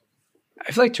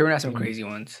 I feel like Turin has some crazy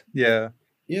ones. yeah.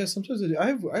 Yeah, sometimes I do. I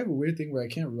have a weird thing where I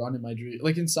can't run in my dream.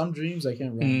 Like in some dreams, I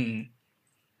can't run. Mm.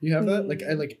 You have that?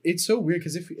 Like it's so weird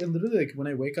because if it literally like when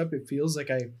I wake up, it feels like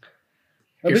You're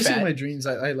basically fat? my dreams.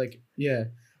 I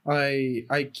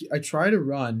try to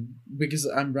run because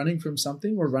I'm running from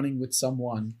something or running with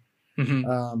someone.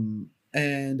 Mhm.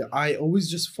 And I always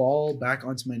just fall back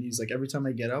onto my knees. Like every time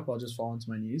I get up, I'll just fall onto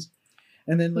my knees.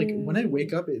 And then like when I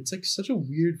wake up, it's like such a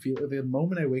weird feel. The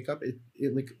moment I wake up, it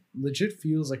like legit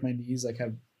feels like my knees like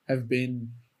have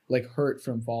been like hurt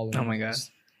from falling. Oh my God.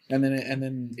 And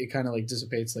then it kind of like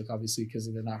dissipates, like obviously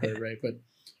because they're not hurt, right? But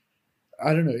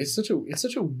I don't know. It's such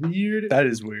a weird, That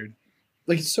is weird.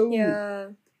 like it's so Yeah.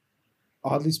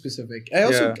 oddly specific. I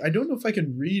also I don't know if I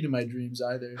can read in my dreams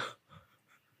either.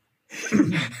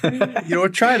 You know,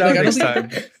 try it out Like, I don't next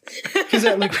think- time. Because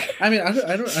I mean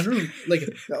I don't like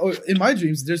in my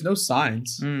dreams there's no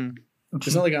signs. Mm.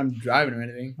 It's not like I'm driving or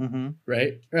anything, Mm-hmm.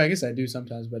 right? Or I guess I do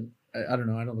sometimes, but I don't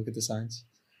know. I don't look at the signs.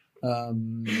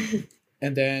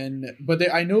 And then,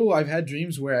 I know I've had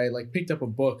dreams where I like picked up a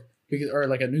book or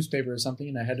like a newspaper or something,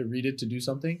 and I had to read it to do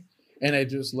something, and I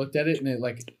just looked at it, and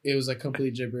it was like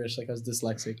complete gibberish, like I was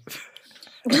dyslexic.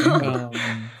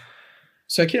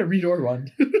 So I can't read or run.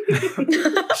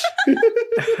 I've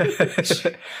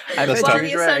had That's Well, tough. the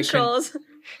dreams where I couldn't- essentials.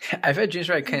 I've had dreams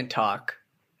where I couldn't talk.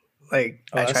 Like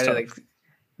Oh, I that's try to tough.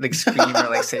 like scream or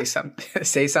like say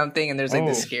something, and there's like Oh.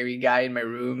 this scary guy in my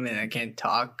room, and I can't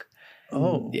talk.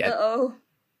 Oh. Yeah, Uh-oh.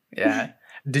 yeah.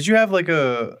 Did you have like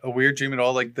a weird dream at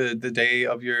all, like the day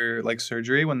of your like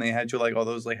surgery when they had you like all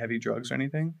those like heavy drugs or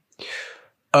anything?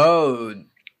 Oh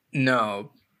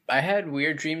no, I had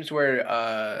weird dreams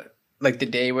where like the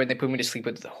day where they put me to sleep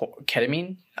with the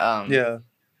ketamine. Yeah.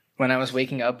 When I was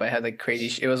waking up, I had like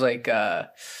crazy. It was like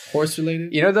Horse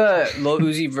related. you know the Lil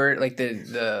Uzi Vert, like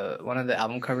the one of the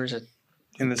album covers.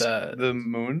 In the The- the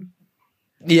moon.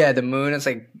 Yeah, the moon. It's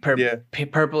like Yeah.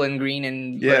 purple and green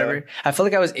and Yeah. whatever. I felt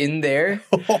like I was in there,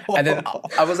 and then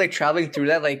I was like traveling through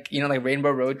that, like like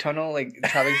Rainbow Road tunnel, like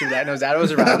traveling through that, and it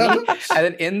was around me. And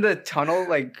then in the tunnel,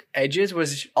 like edges,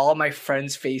 was all my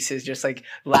friends' faces, just like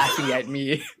laughing at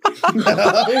me. What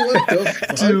the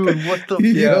fuck? Dude, what the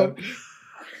Yo.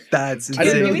 That's I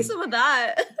didn't Give know- me some of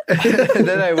that. And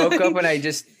then I woke up and I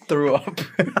just threw up.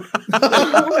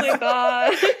 Oh my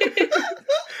god.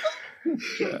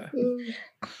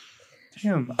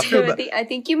 Damn, I feel bad. I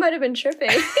think you might have been tripping.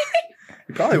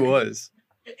 It probably was.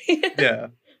 Yeah.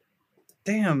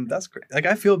 Damn, that's great. Like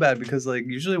I feel bad because like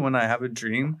usually when I have a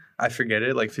dream, I forget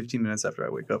it like 15 minutes after I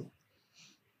wake up.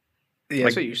 Yeah,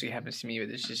 that's Like- what usually happens to me, but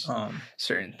it's just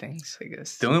certain things, I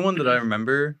guess. The only one that I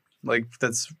remember like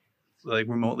that's like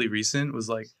remotely recent was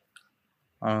like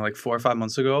I don't know, like 4 or 5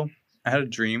 months ago. I had a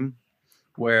dream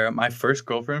where my first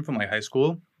girlfriend from like high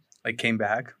school like came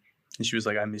back and she was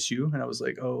like, "I miss you," and I was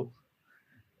like, "Oh,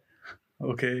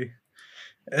 okay."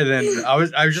 And then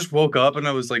I just woke up and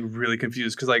I was like really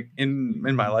confused because like in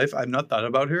my life I've not thought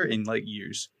about her in like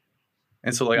years,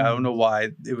 and so like I don't know why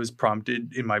it was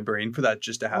prompted in my brain for that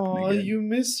just to happen Oh, again. you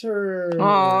miss her.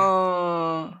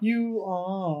 Aww.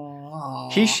 You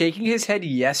He's shaking his head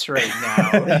yes right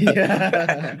now.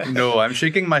 Yeah. No, I'm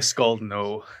shaking my skull.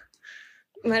 No.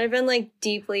 Might have been like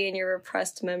deeply in your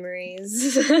repressed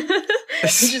memories.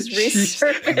 Just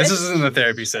resurfaced. This isn't a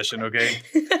therapy session, okay?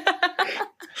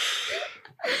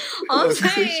 I'm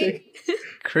saying.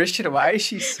 Christian, why is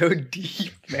she so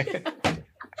deep, man?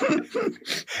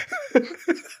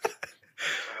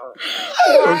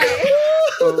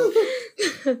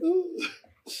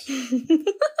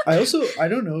 I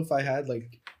don't know if I had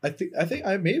like I think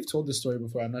I may have told this story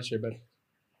before, I'm not sure, but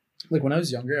like when I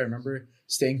was younger, I remember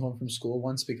staying home from school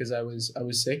once because I was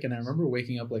sick, and I remember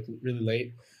waking up like really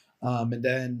late. And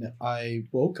then I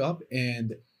woke up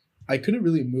and I couldn't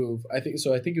really move. I think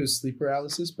it was sleep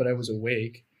paralysis, but I was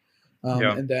awake.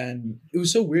 And then it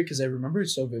was so weird because I remember it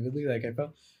so vividly. Like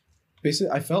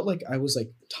I felt like I was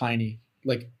like tiny,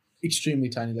 like extremely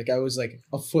tiny. Like I was like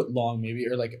a foot long maybe,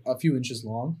 or like a few inches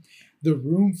long. The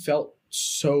room felt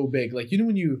so big. Like, you know,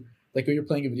 when you're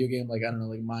playing a video game, like, I don't know,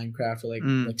 like Minecraft or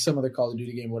like some other Call of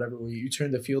Duty game, whatever, where you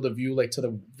turn the field of view like to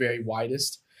the very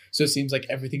widest. So it seems like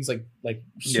everything's like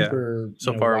super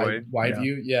so far away. Wide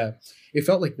view. Yeah. It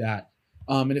felt like that.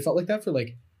 And it felt like that for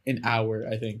like an hour,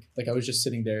 I think. Like I was just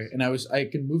sitting there and I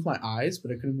could move my eyes, but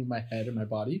I couldn't move my head or my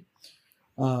body.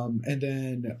 And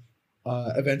then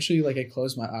eventually like I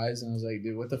closed my eyes and I was like,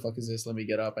 dude, what the fuck is this? Let me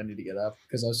get up. I need to get up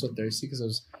because I was so thirsty because I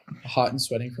was hot and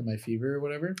sweating from my fever or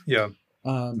whatever. Yeah.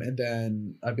 And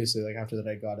then I basically like after that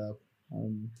I got up.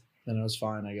 And I was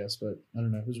fine, I guess, but I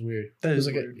don't know. It was weird. That it was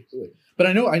is like weird. But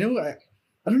I don't know. I guess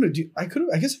I could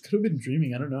have been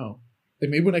dreaming. I don't know.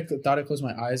 Like maybe when I thought I closed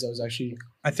my eyes, I was actually.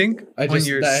 I think I when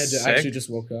you're sick, actually just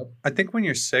woke up. I think when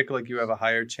you're sick, like you have a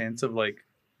higher chance of like,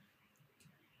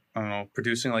 I don't know,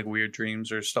 producing like weird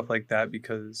dreams or stuff like that.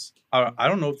 Because I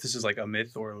don't know if this is like a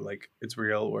myth or like it's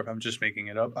real or if I'm just making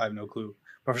it up. I have no clue.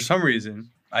 But for some reason,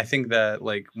 I think that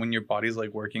like when your body's like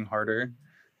working harder,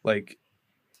 like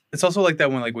it's also like that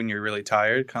when you're really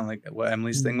tired, kind of like what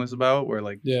Emily's thing was about, where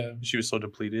like she was so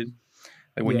depleted.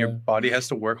 Like when your body has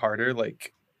to work harder,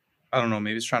 like I don't know,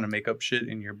 maybe it's trying to make up shit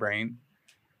in your brain,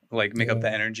 like make up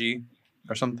the energy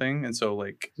or something, and so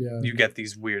like you get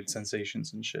these weird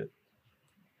sensations and shit.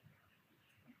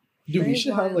 Dude, we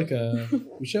should have like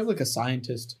a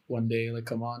scientist one day, like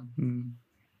come on,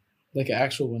 like an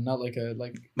actual one, not like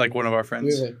like one of our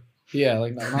friends. Like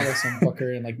not like some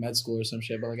fucker in like med school or some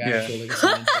shit, but like actual like a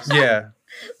scientist. Yeah,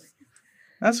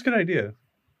 that's a good idea.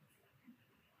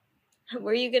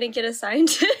 Where are you gonna get a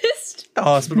scientist? The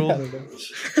hospital.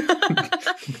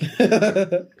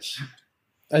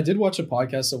 I did watch a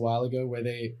podcast a while ago where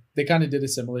they kind of did a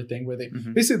similar thing where they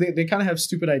basically they kind of have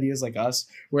stupid ideas like us,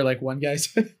 where like one guy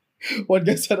said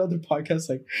on the podcast,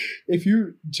 like if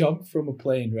you jump from a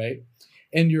plane, right,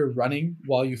 and you're running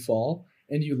while you fall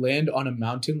and you land on a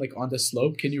mountain, like on the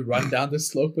slope, can you run down the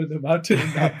slope of the mountain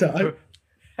and not die?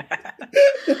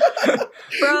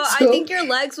 Bro, I think your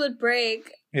legs would break.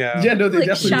 Yeah, no, they like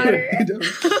definitely would.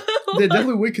 They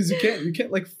definitely would, because you can't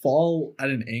like fall at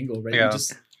an angle, right? Yeah.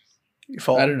 You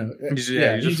fall. I don't know. You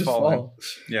just fall.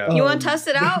 Yeah. You want to test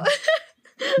it out?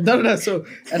 No. So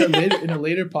in a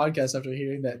later podcast, after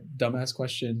hearing that dumbass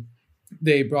question,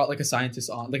 they brought like a scientist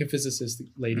on, like a physicist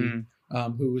lady,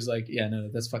 who was like, "Yeah, no,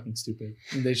 that's fucking stupid."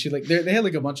 And they had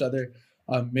like a bunch of other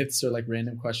myths or like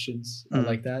random questions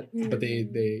like that, but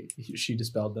she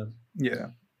dispelled them.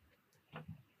 Yeah.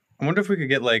 I wonder if we could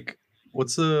get like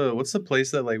what's the place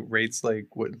that like rates like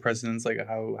what presidents like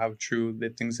how true the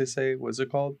things they say? What is it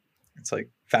called? It's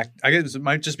like fact. I guess it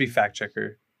might just be Fact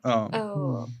Checker.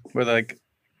 Where like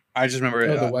I just remember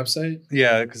the website.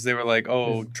 Yeah, because they were like,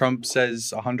 Trump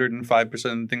says 105% of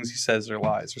the things he says are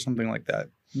lies or something like that.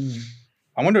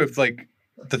 I wonder if like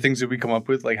the things that we come up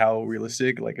with, like how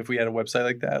realistic, like if we had a website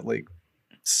like that, like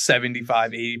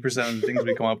 75-80% of the things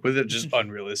we come up with are just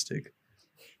unrealistic.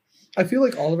 I feel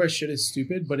like all of our shit is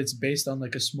stupid, but it's based on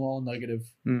like a small negative.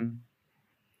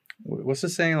 What's the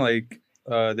saying? Like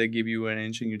they give you an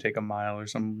inch and you take a mile or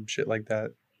some shit like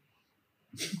that.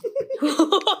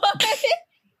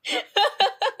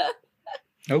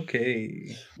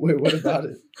 Okay. Wait, what about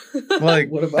it? Like,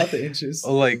 what about the inches?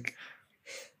 Like,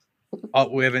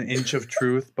 we have an inch of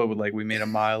truth, but like we made a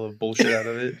mile of bullshit out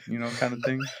of it, kind of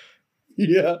thing.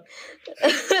 Yeah.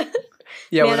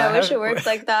 Yeah, man, I wish it worked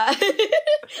like that.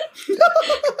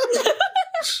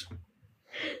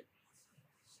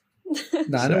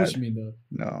 I know what you mean though.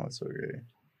 No, it's okay.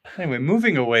 Anyway,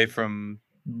 moving away from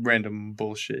random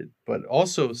bullshit, but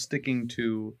also sticking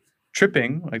to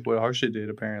tripping, like what Harsha did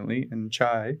apparently, and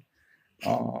Chai.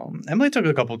 Emily took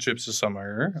a couple trips this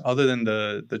summer, other than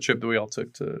the trip that we all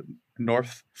took to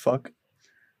North Fuck.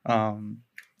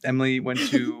 Emily went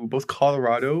to both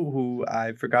Colorado, who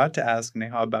I forgot to ask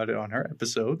Neha about it on her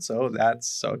episode, so that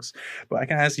sucks. But I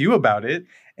can ask you about it.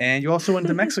 And you also went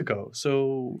to Mexico.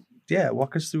 So yeah,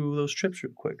 walk us through those trips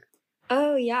real quick.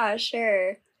 Oh yeah,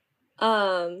 sure.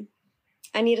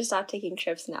 I need to stop taking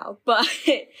trips now, but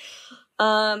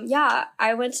yeah,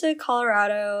 I went to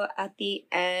Colorado at the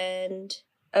end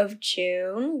of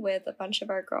June with a bunch of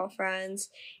our girlfriends,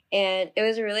 and it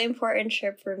was a really important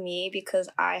trip for me because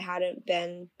I hadn't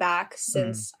been back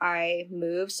since I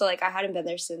moved. So like I hadn't been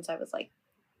there since I was like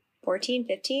 14,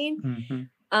 15.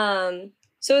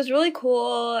 So it was really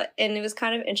cool, and it was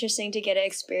kind of interesting to get to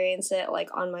experience it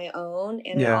like on my own.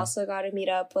 And I also got to meet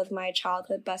up with my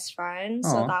childhood best friend,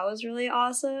 so that was really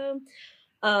awesome.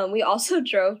 We also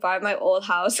drove by my old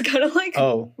house, kind of like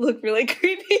looked really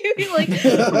creepy. We like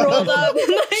rolled up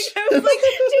and like I was like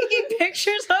taking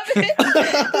pictures of it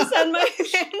to send my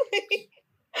family.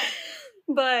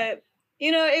 But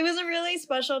you know, it was a really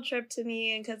special trip to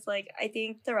me, and because like I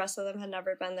think the rest of them had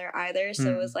never been there either,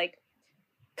 so it was like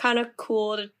kind of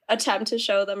cool to attempt to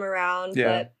show them around.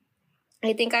 But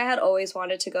I think I had always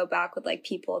wanted to go back with like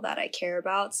people that I care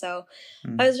about, so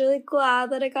I was really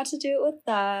glad that I got to do it with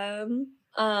them.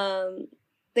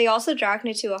 They also dragged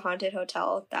me to a haunted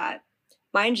hotel that,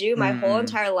 mind you, my whole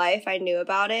entire life I knew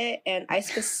about it, and I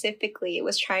specifically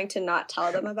was trying to not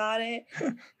tell them about it.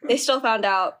 They still found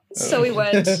out, so we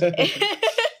went.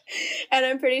 And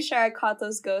I'm pretty sure I caught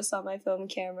those ghosts on my film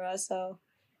camera, so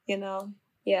you know.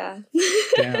 Yeah.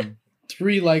 Damn.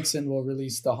 3 likes and we'll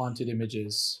release the haunted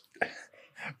images.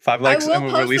 5 likes and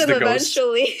we'll release the ghost.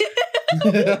 Eventually.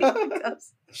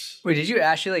 Wait, did you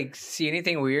actually like see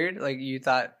anything weird? Like you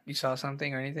thought you saw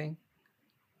something or anything?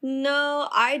 No,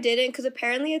 I didn't, because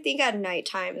apparently I think at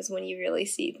nighttime is when you really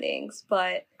see things.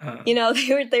 But you know,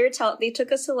 they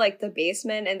took us to like the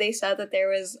basement, and they said that there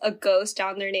was a ghost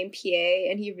down there named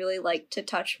PA, and he really liked to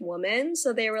touch women.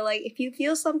 So they were like, if you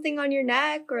feel something on your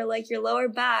neck or like your lower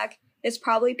back, it's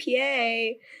probably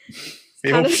PA.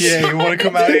 Yo, PA, you want to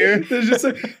come out here? There's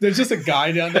just a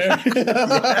guy down there.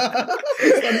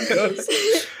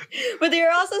 But they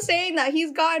were also saying that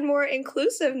he's gotten more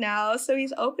inclusive now, so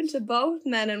he's open to both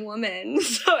men and women.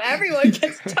 So everyone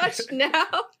gets touched now.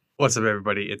 What's up,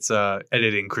 everybody? It's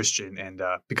editing Christian, and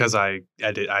because I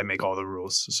edit, I make all the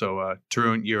rules. So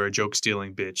Tarun, you're a joke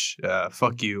stealing bitch.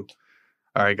 Fuck you.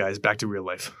 All right, guys, back to real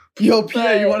life. Yo,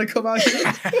 PA, you want to come out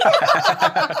here?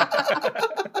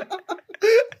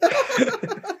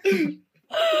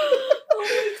 Oh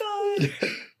my god.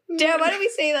 Damn, why did we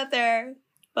say that there?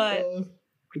 But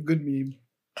a good meme.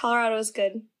 Colorado is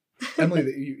good.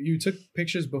 Emily, you took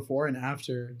pictures before and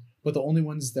after, but the only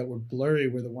ones that were blurry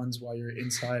were the ones while you're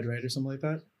inside, right? Or something like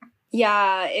that?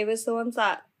 Yeah, it was the ones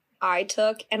that I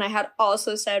took, and I had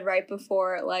also said right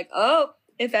before, like, oh,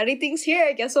 if anything's here,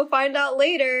 I guess we'll find out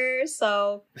later.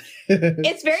 So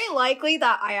it's very likely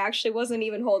that I actually wasn't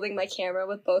even holding my camera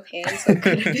with both hands, so it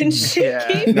could have been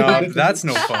shaky. Yeah. No, that's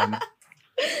no fun.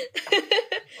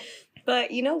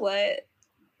 But you know what?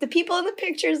 The people in the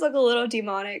pictures look a little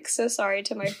demonic, so sorry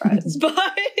to my friends, but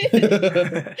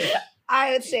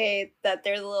I would say that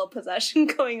there's a little possession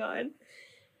going on.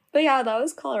 But yeah, that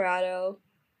was Colorado.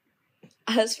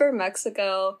 As for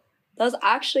Mexico, that was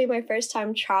actually my first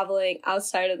time traveling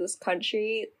outside of this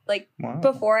country. Like,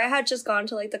 before I had just gone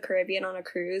to, like, the Caribbean on a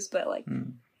cruise, but, like,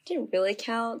 didn't really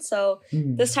count. So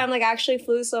this time, like, I actually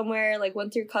flew somewhere, like,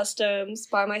 went through customs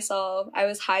by myself. I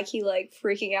was high-key, like,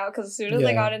 freaking out, because as soon as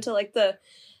I got into, like, the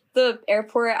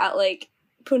airport at, like,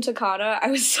 Punta Cana, I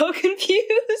was so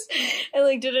confused. I,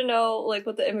 like, didn't know, like,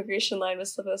 what the immigration line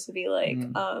was supposed to be like.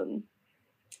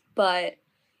 But,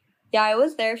 yeah, I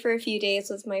was there for a few days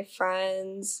with my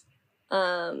friends.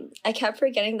 I kept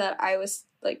forgetting that I was,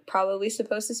 like, probably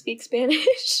supposed to speak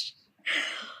Spanish.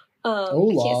 I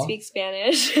can't speak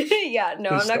Spanish. Yeah,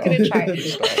 no, I'm not going to try.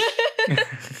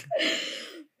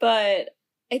 But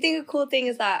I think a cool thing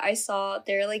is that I saw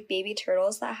there are, like, baby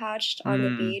turtles that hatched on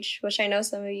the beach, which I know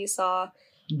some of you saw.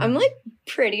 I'm, like,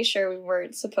 pretty sure we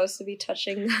weren't supposed to be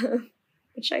touching them,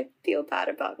 which I feel bad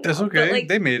about now. That's okay. But, like,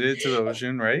 they made it to the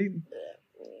ocean, right?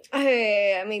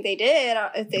 I mean, they did.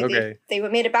 If they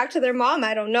made it back to their mom,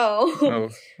 I don't know. Oh,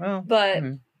 well. But,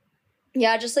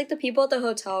 yeah, just, like, the people at the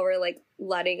hotel were, like,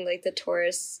 letting, like, the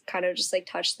tourists kind of just, like,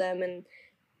 touch them. And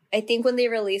I think when they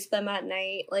released them at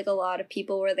night, like, a lot of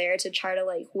people were there to try to,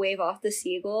 like, wave off the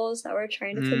seagulls that were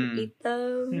trying to come eat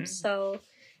them. So,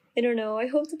 I don't know. I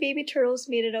hope the baby turtles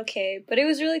made it okay. But it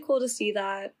was really cool to see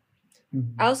that.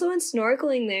 I also went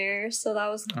snorkeling there, so that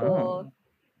was cool. I'm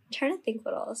trying to think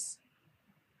what else.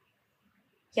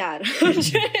 Yeah,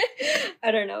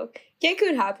 I don't know.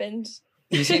 Cancun happened.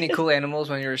 Did you see any cool animals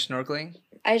when you were snorkeling?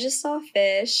 I just saw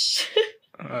fish.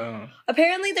 Oh.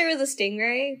 Apparently there was a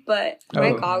stingray, but my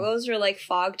Oh. goggles were like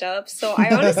fogged up, so I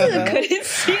honestly couldn't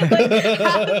see like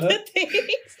half the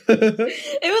things.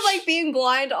 It was like being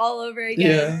blind all over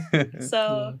again. Yeah.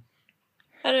 So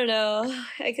I don't know.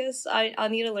 I guess I'll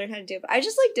need to learn how to do it. But I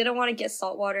just like didn't want to get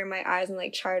salt water in my eyes and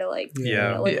like try to like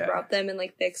Yeah. like Yeah. rub them and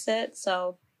like fix it.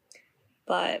 So,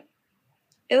 but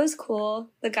it was cool.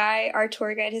 The guy, our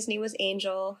tour guide, his name was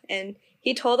Angel, and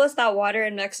he told us that water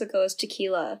in Mexico is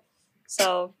tequila.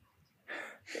 So,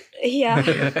 yeah.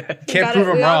 Can't prove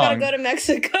him we all gotta wrong. go to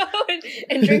Mexico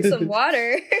and drink some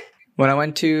water. When I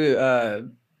went to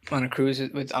on a cruise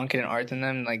with Ankit and Art and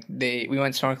them, like we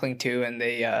went snorkeling too, and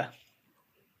they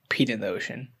peed in the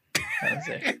ocean. That was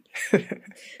it.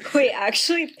 Wait,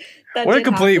 actually, that What a did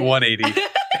complete happen. 180.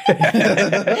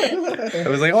 It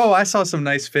was like, oh, I saw some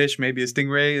nice fish, maybe a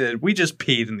stingray. That we just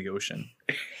peed in the ocean.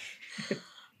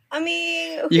 I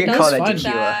mean, who You can does call that fine.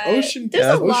 tequila. Ocean. There's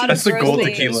Yeah, a lot that's of the gross gold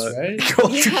things. tequila. right?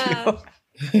 Gold Yeah.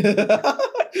 tequila.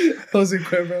 Jose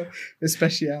Cuervo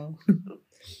Especial.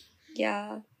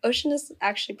 Yeah, ocean is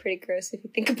actually pretty gross if you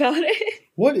think about it.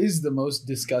 What is the most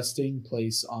disgusting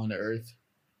place on earth?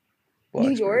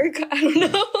 New York? I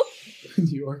don't know.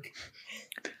 New York.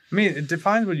 I mean, it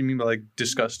defines what you mean by like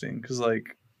disgusting. Because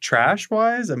like trash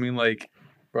wise, I mean like,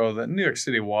 bro, that New York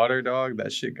City water, dog,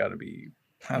 that shit gotta be.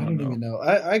 I don't know. even know.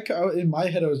 I in my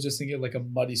head I was just thinking like a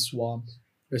muddy swamp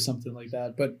or something like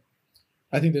that. But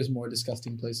I think there's more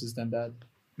disgusting places than that.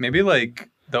 Maybe like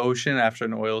the ocean after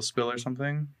an oil spill or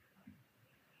something.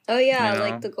 Oh yeah, You know?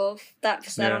 like the Gulf that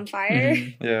set Yeah. on fire.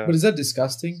 Mhm. Yeah. But is that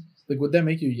disgusting? Like, would that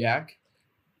make you yak?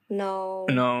 No.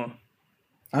 No.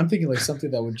 I'm thinking like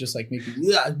something that would just like make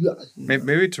you.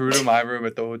 Maybe Taruto my room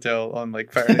at the hotel on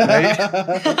like Friday night.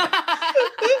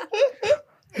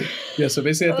 Yeah, so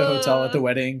basically at the hotel at the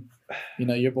wedding, you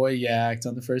know, your boy yacked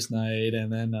on the first night,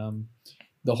 and then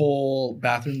the whole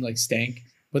bathroom like stank,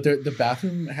 but the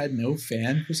bathroom had no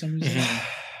fan for some reason.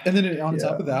 And then on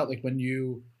top of that, like when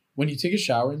you take a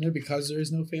shower in there, because there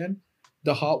is no fan,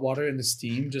 the hot water and the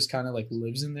steam just kind of like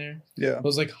lives in there. Yeah. It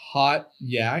was like hot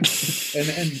yak,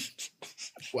 and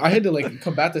I had to like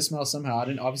combat the smell somehow. I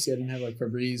didn't have like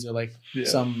Febreze or like Yeah.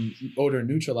 some odor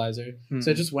neutralizer,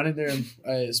 so I just went in there and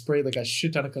I sprayed like a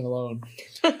shit ton of cologne.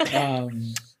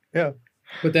 Yeah.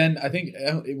 But then I think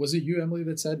was it you, Emily,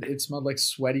 that said it smelled like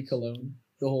sweaty cologne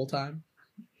the whole time?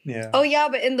 Yeah. Oh yeah,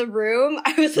 but in the room,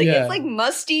 I was like, Yeah. it's like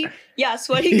musty. Yeah,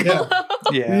 sweaty Yeah. cologne.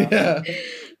 Yeah.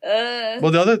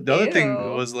 Well, the other thing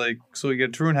Ew. was like, so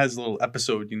Tarun has a little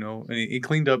episode, you know, and he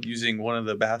cleaned up using one of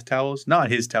the bath towels,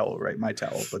 not his towel, right? My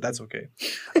towel, but that's okay.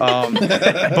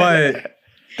 But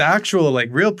the actual like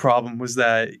real problem was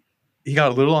that he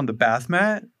got a little on the bath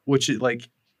mat, which it like,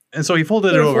 and so he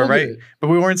folded it over, right? But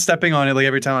we weren't stepping on it like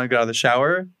every time I got out of the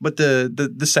shower. But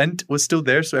the scent was still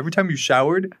there, so every time you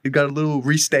showered, it got a little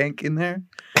re-stank in there.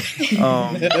 So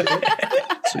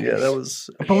yeah, that was.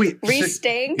 But we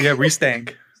Re-stank? Yeah,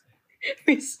 re-stank.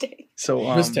 Restank.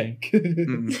 So Wrist tank.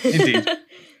 indeed. But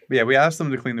yeah, we asked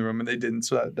them to clean the room and they didn't,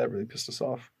 so that really pissed us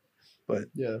off. But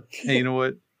Yeah. hey, you know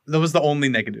what? That was the only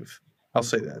negative. I'll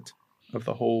say that of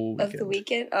the whole Of weekend. the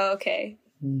weekend? Oh, okay.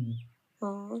 Mm.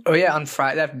 Aw. Oh yeah, on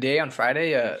Friday,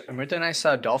 Amrita and I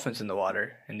saw dolphins in the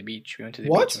water in the beach. We went to the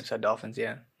What? beach and we saw dolphins.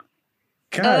 Yeah.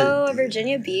 God.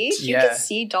 Virginia Beach? You Yeah. could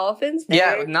see dolphins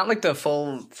Yeah, there? not like the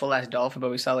full ass dolphin, but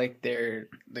we saw like they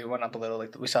went up a little,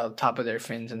 like we saw the top of their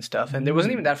fins and stuff, and it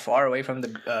wasn't even that far away from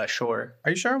the shore.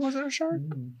 Are you sure it wasn't a shark?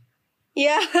 Mm.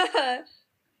 Yeah.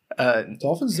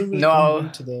 Dolphins don't really No.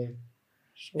 come to the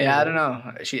shore. Yeah, I don't know.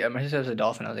 Amrita said it was a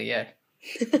dolphin. I was like, yeah,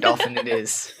 dolphin it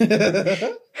is.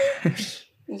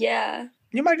 Yeah.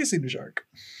 You might have seen a shark.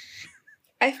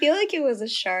 I feel like it was a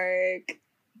shark.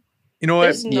 You know what?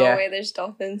 There's no Yeah. way there's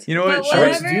dolphins. You know what? But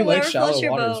Sharks Sharks, do you like whatever shallow floats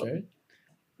your waters, boat. right?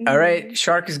 All right,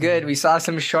 shark is good. We saw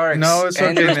some sharks. No, it's and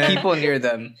okay, there was man. people near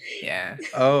them. Yeah,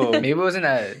 Oh, maybe it wasn't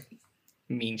a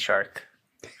mean shark.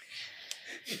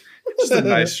 just a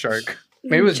nice shark.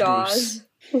 Maybe it was Jaws.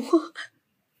 I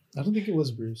don't think it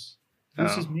was Bruce.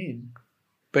 Bruce Oh. is mean.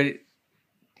 But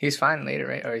he's fine later,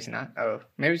 right? Or he's not? Oh,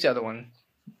 maybe it's the other one.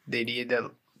 The idiot,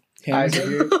 the eyes are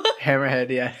here. Hammerhead,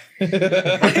 yeah.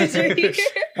 Eyes are here.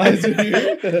 Eyes are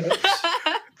here.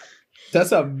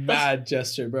 That's a mad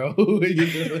gesture, bro. I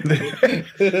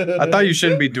thought you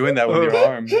shouldn't be doing that with your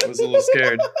arm. I was a little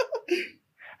scared.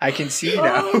 I can see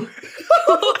now.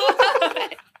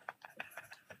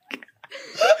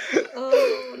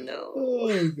 Oh no.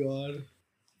 Oh god.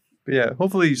 But yeah,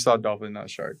 hopefully you saw dolphin, not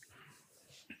shark.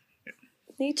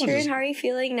 Hey Taryn, how are you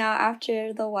feeling now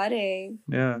after the wedding?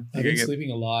 Yeah. I've been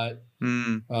sleeping a lot.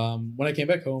 Mm. When I came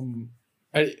back home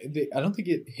I don't think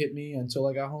it hit me until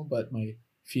I got home, but my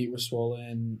feet were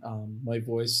swollen. My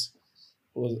voice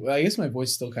was, well, I guess my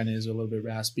voice still kind of is a little bit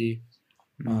raspy.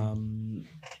 But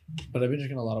I've been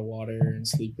drinking a lot of water and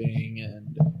sleeping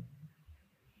and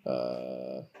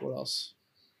what else?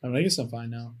 I mean, I guess I'm fine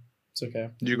now. It's okay.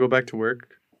 Did you go back to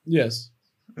work? Yes.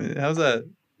 How's that?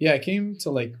 Yeah, I came to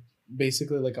like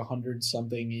basically like 100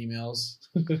 something emails.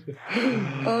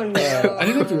 Oh no! I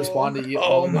didn't have to respond to Oh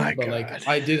all of them, my but God. like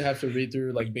I did have to read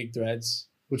through like big threads,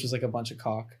 which is like a bunch of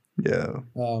cock. Yeah.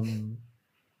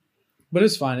 But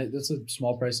it's fine. It's a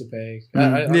small price to pay.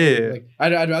 Yeah. Like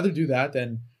I'd rather do that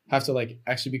than have to like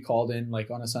actually be called in like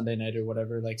on a Sunday night or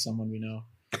whatever, like someone we know.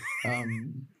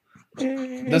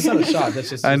 That's not a shot. That's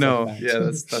just I like know. facts. Yeah,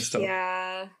 that's tough.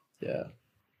 Yeah. Yeah.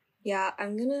 Yeah,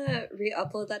 I'm gonna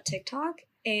re-upload that TikTok,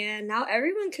 and now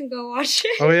everyone can go watch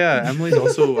it. Oh yeah, Emily's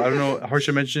also. I don't know.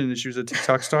 Harsha mentioned she was a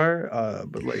TikTok star.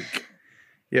 But like,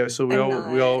 yeah. So we I'm all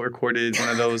not. recorded one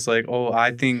of those. Like, oh, I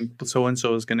think so and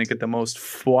so is gonna get the most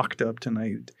fucked up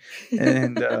tonight,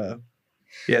 and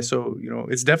yeah. So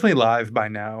it's definitely live by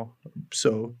now.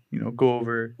 So go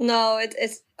over. No,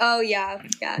 it's. Oh yeah,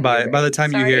 yeah. By you're the right. time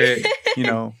Sorry. you hear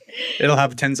it, it'll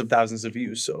have tens of thousands of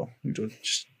views. So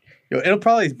just, it'll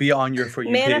probably be on your For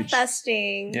You page.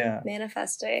 manifesting. Yeah.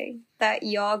 Manifesting that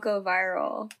y'all go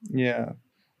viral. Yeah.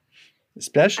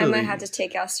 Especially. I might have to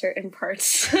take out certain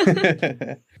parts.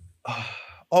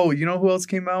 Oh, you know who else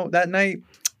came out that night?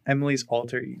 Emily's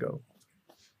alter ego.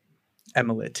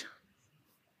 Emilit.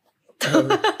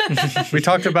 We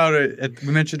talked about it.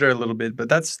 We mentioned her a little bit, but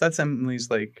that's Emily's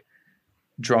like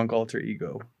drunk alter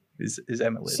ego. Is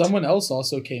Emilit? Someone else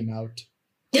also came out.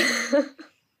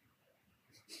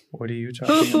 What are you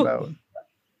talking about?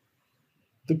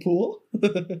 The pool?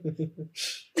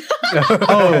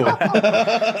 Oh.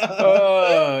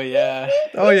 Oh yeah.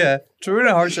 Oh yeah. Tarun and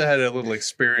Harsha had a little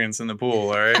experience in the pool,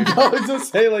 all right? No, don't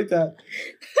say it like that.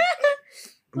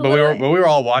 But we were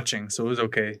all watching, so it was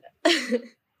okay.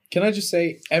 Can I just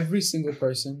say every single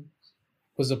person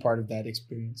was a part of that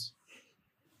experience?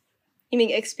 You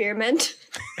mean experiment?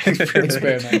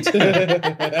 Experiment.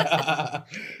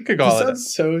 You could call This it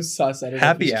sounds so sus. I don't know if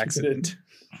happy you should keep it in. accident.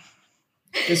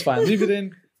 It's fine. Leave it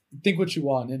in. Think what you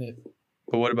want in it.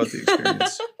 But what about the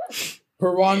experience?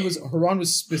 Haran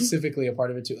was specifically a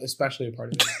part of it too, especially a part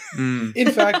of it. Mm.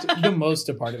 In fact, the most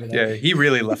a part of it. Yeah, he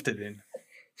really left it in.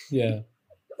 Yeah.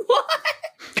 What?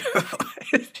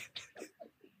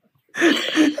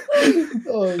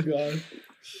 Oh god.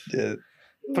 Yeah.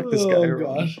 Fuck this guy. Oh Haran.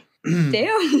 gosh.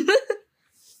 Damn.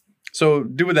 So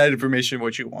do with that information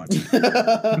what you want.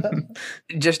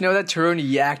 Just know that Tarun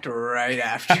yacked right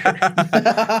after.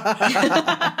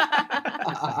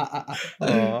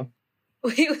 Aw.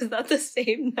 Wait, was that the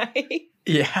same night?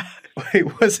 Yeah.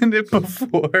 Wait, wasn't it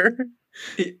before?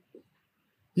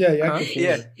 Yeah, yeah. Huh? before.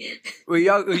 Yeah. We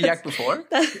yacked before?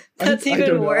 That's I even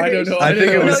don't know. worse. I don't know. I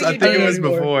think it don't was. know. I think it was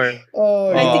anymore. before.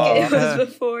 Oh, I think it Aw. was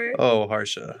before. Oh,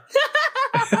 Harsha.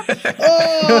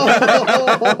 Oh!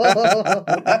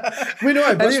 Wait, no, I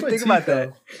I brushed didn't my think teeth. about though.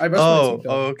 that. I brushed my Oh, teeth.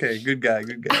 oh, okay. Good guy.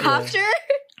 Good guy. After?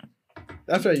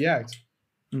 After I yacked.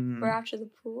 Mhm. Or after the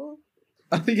pool?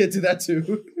 I think I did that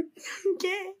too.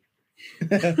 Okay.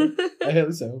 At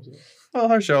least I hope so. Well,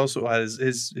 Harsha also has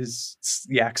his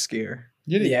yak scare.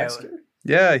 You did Yeah. yak scare?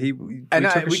 Yeah, we And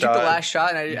took a we shot. took the last shot,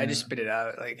 and I Yeah. just spit it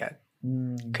out. Like I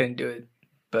Mm. couldn't do it,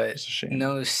 but It's a shame.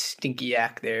 no stinky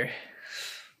yak there.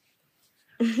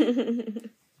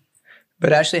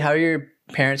 But Ashley, how are your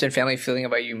parents and family feeling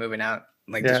about you moving out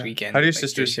like Yeah. this weekend? How do your Like,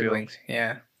 sisters feel? siblings?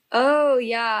 Yeah. Oh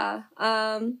yeah.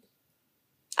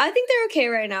 I think they're okay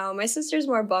right now. My sister's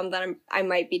more bummed that I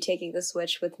might be taking the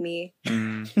Switch with me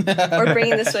Mm. or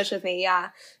bringing the Switch with me. Yeah.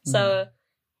 So,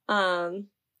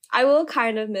 I will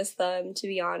kind of miss them, to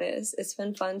be honest. It's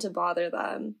been fun to bother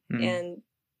them, Mm. and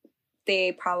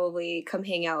they probably come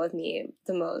hang out with me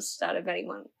the most out of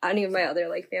any of my other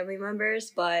like family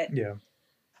members. But Yeah.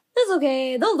 it's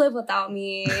okay. They'll live without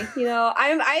me. You know, I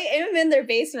am in their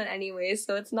basement anyway,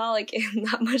 so it's not like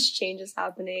that much change is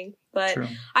happening. But True.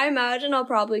 I imagine I'll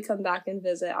probably come back and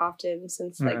visit often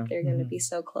since like Yeah. they're gonna be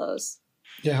so close.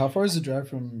 Yeah, how far is the drive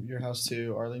from your house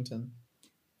to Arlington?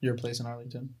 Your place in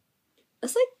Arlington?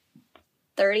 It's like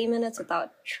 30 minutes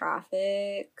without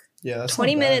traffic. Yeah, that's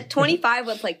 20 not bad. minutes, 25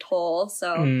 with like toll.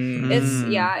 So Mm.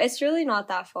 it's really not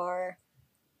that far.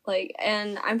 Like,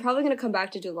 and I'm probably gonna come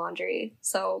back to do laundry.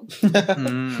 So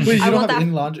Mm. Wait, you I don't want have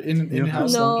that-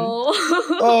 in-house laundry? no.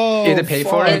 Oh, You have to pay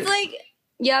for it? It's like,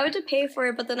 yeah, I have to pay for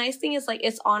it, but the nice thing is like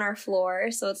it's on our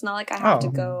floor, so it's not like I have to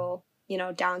Oh. go,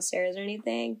 downstairs or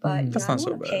anything. But Mm. That's I not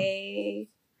so wanna bad. pay.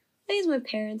 I use my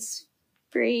parents'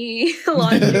 free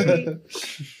laundry. Do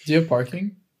you have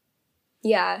parking?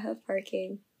 Yeah, I have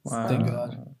parking. Wow. Thank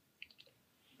God.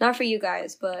 Not for you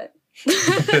guys, but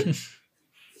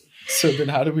So then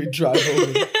how do we drive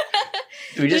over? We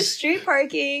there's just street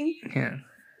parking. yeah.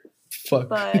 Fuck.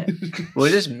 But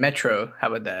We'll just metro. How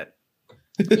about that?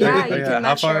 yeah, you Oh, yeah. can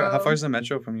How metro. far is the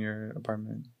metro from your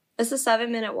apartment? It's a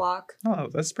 7-minute walk. Oh,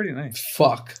 that's pretty nice.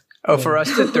 Fuck. Oh, for us,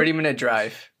 it's a 30-minute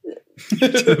drive. to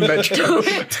the metro.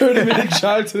 30-minute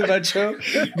drive to the metro,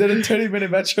 then a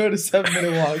 30-minute metro and a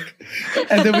 7-minute walk.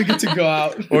 And then we get to go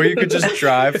out. Or you could just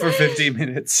drive for 15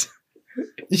 minutes.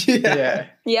 Yeah. Yeah.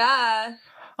 Yeah.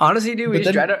 Honestly, dude, we But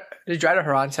just then- drive to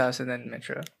Haran's house and then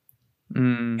metro.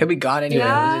 Mm. He'll be gone anyway.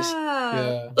 We'll just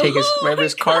Yeah. take his Oh wherever my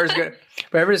his car's God.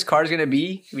 wherever his car's gonna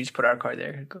be. We just put our car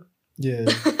there. Go. Yeah.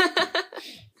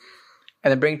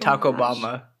 And then bring Taco gosh.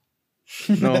 Bama.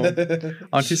 No.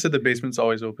 Auntie said the basement's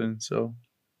always open, so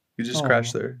you just Aw.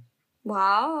 crash there.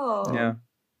 Wow. Yeah.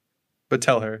 But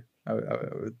tell her. I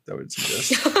would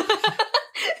suggest.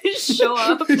 Just show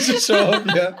up. Just show up,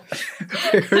 yeah.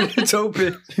 It's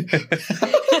open.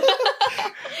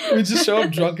 We just show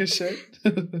up drunk as shit.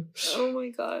 Oh my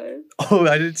god. Oh,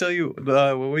 I didn't tell you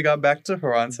when we got back to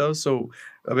Haran's house. So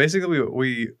basically,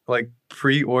 we like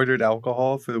pre-ordered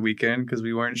alcohol for the weekend because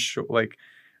we weren't sure. Like,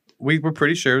 we were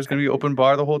pretty sure it was gonna be open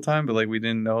bar the whole time, but like we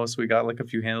didn't know, so we got like a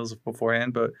few handles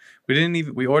beforehand. But we didn't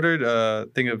even. We ordered a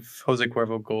thing of Jose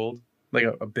Cuervo Gold, like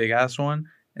a big ass one.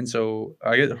 And so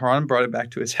Haran brought it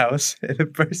back to his house, and the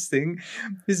first thing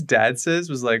his dad says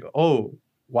was like, "Oh,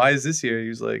 why is this here?" He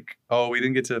was like, "Oh, we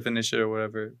didn't get to finish it or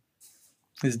whatever."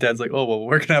 His dad's like, "Oh, well,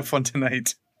 we're gonna have fun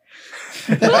tonight."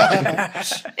 And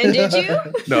did you?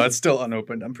 No, it's still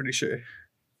unopened. I'm pretty sure.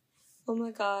 Oh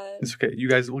my god. It's okay. You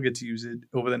guys will get to use it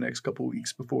over the next couple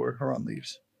weeks before Haran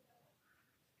leaves.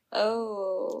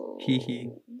 Oh. Hee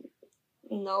hee.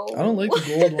 No. I don't like the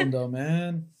gold one though,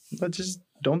 man. But just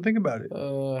don't think about it.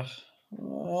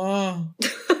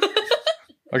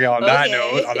 Okay. On that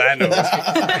note,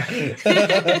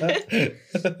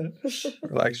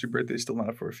 relax. Your birthday's still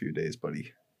not for a few days,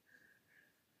 buddy.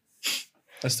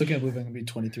 I still can't believe I'm gonna be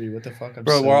 23. What the fuck?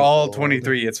 Bro, so we're all old.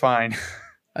 23. It's fine.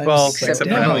 I'm Well, so- except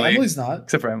Yeah, no, Emily. Emily's not.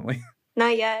 Except for Emily.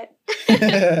 Not yet.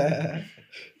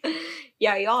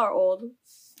 Yeah, y'all are old.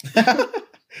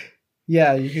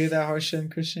 Yeah, you hear that, Harsha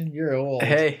and Christian? You're old.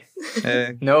 Hey,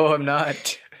 Eh. no, I'm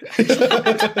not.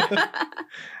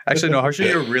 Actually, no, Harsha,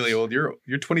 you're really old. You're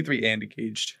 23 and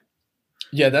engaged.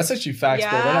 Yeah, that's actually facts,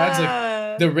 bro. That adds like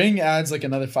Yeah. the ring adds like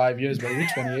another 5 years, bro. You're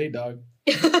 28, dog.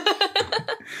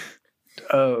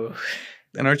 Oh,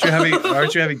 And aren't you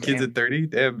having kids at 30?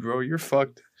 Damn, bro, you're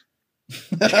fucked.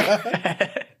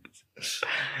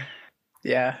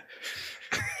 yeah.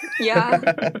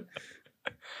 Yeah.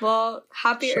 Well,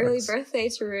 happy early Shucks. birthday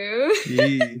to Rue.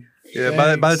 Yee. Yeah,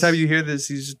 by the Thanks. time you hear this,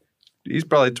 he's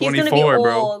probably He's gonna be 24,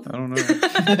 bro. old. I don't know.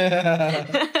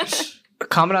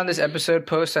 Comment on this episode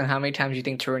post on how many times you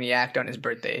think Tarun yacked on his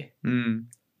birthday. Mm.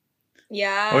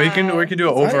 Yeah. Or you can do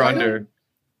an over under.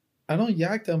 I don't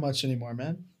yak that much anymore,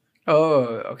 man. Oh,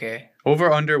 okay.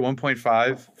 Over under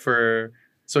 1.5 for.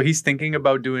 So he's thinking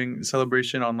about doing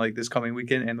celebration on like this coming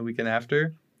weekend and the weekend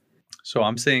after. So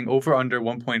I'm saying over under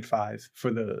 1.5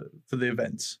 for the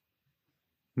events.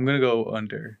 I'm gonna go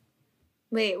under.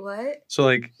 Wait, what? So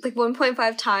like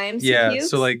 1.5 times? he yeah. pukes?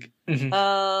 So like Mhm.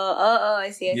 I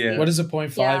see. Yeah. What is a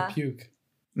 0.5 Yeah. puke?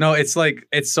 no, it's like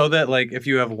it's so that like if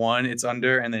you have 1, it's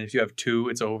under, and then if you have 2,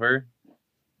 it's over.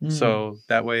 Mm. So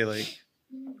that way like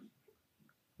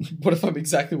What if I'm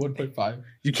exactly 1.5?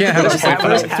 you can't have a What is half-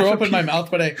 what is 0.5. half Throw a up in my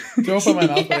mouth when I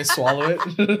swallow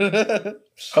it.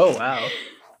 Oh, wow.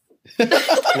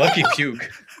 Lucky puke.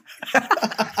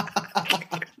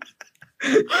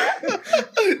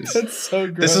 That's so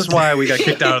gross. This is why we got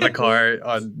kicked out of the car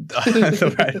on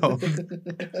the ride home.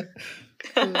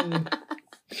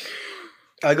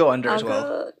 I'll go under I'll as well.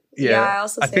 go. Yeah, Yeah, I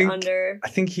also I say think- under. I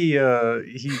think he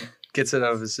gets it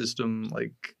out of his system.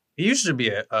 Like he used to be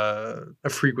a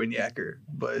frequent yacker,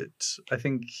 but I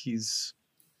think he's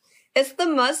It's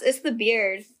the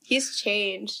beard. He's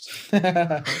changed.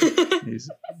 he's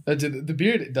Dude, the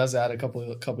beard does add a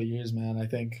couple years, man. I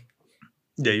think.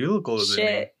 yeah. You look older than me.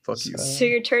 Shit. Fuck you. So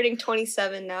you're turning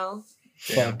 27 now.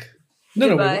 Damn. Fuck. No,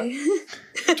 Goodbye.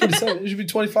 wait, 27. It should be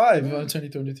 25. I'm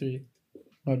turning 23.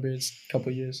 My beard's a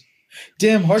couple years.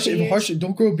 Damn, Harsha,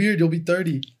 don't grow a beard. You'll be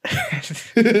 30.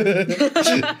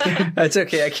 That's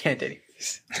okay. I can't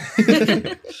anyways.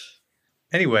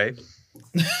 Anyway.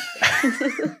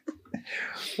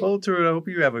 Well, Tarun, I hope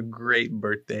you have a great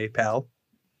birthday, pal.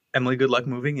 Emily, good luck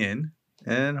moving in,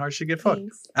 and Harsha get fucked.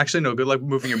 Thanks. Actually, no, good luck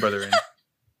moving your brother in.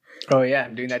 Oh, yeah.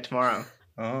 I'm doing that tomorrow.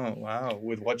 Oh, wow.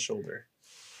 With what shoulder?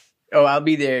 Oh, I'll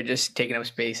be there just taking up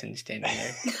space and standing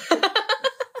there.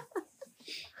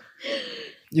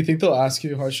 You think they'll ask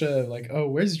you, Harsha, like, oh,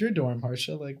 where's your dorm,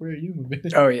 Harsha? Like, where are you moving?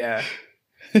 Oh, yeah.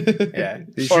 Yeah.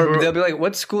 Or they'll be like,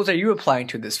 what schools are you applying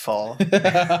to this fall?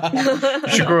 You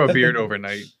should grow a beard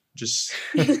overnight. Just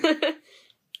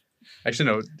actually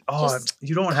no. Oh, Just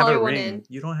you don't have a color one ring. in.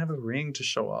 You don't have a ring to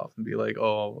show off and be like,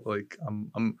 oh, like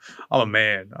I'm a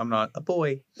man. I'm not a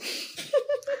boy.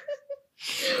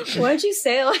 Why'd you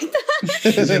say it like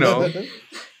that? You know.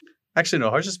 Actually, no.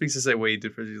 Harsha speaks the same way he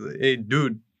did for you. Like, hey,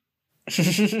 dude.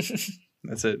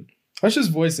 That's it. Harsha's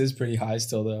voice is pretty high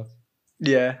still, though.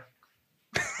 Yeah.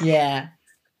 Yeah.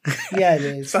 Yeah, it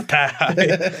It's is. not that high.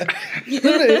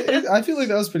 I feel like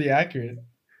that was pretty accurate.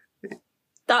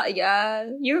 Yeah,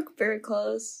 you were very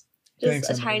close. Just Thanks,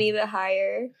 a Emily. tiny bit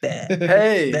higher.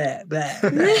 Hey.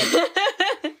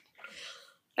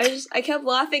 I kept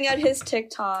laughing at his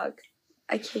TikTok.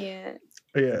 I can't.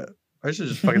 Yeah. Harsha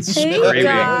just fucking Hey, screaming.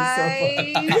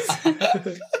 guys.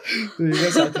 You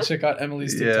guys have to check out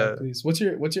Emily's TikTok, Yeah. please. What's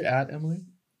your ad, Emily?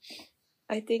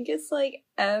 I think it's like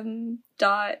m.illy.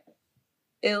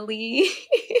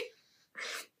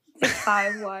 Like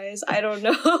 5 Y's. I don't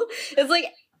know. It's like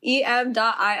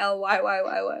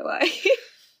em.illyyyy.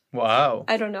 Wow.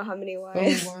 I don't know how many Oh,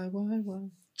 Y's. why?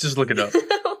 Just look it up.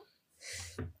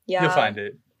 Yeah. You'll find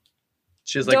it.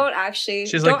 She has like Don't actually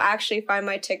find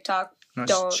my TikTok. no,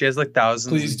 don't. she has like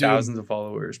thousands Please and do. thousands of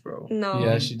followers, bro. No.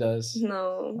 Yeah, she does.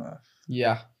 No.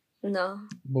 Yeah, No.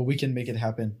 but we can make it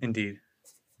happen. Indeed.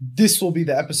 This will be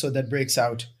the episode that breaks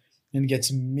out and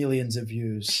gets millions of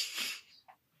views.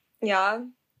 Yeah.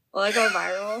 Will I go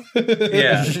viral?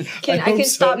 Yeah. I hope can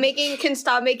so.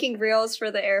 stop making reels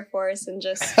for the Air Force and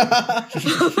just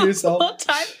For yourself,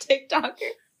 full-time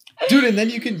TikToker. dude. And then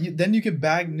you can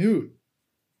bag Newt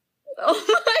Oh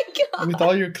my god. with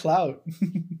all your clout.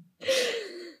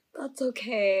 That's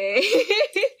okay.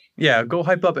 Yeah, go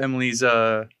hype up Emily's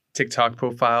TikTok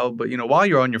profile. But while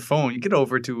you're on your phone, you head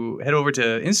over to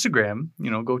Instagram.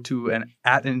 Go to an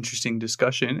interesting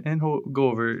discussion and go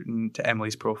over to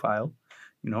Emily's profile.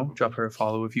 Drop her a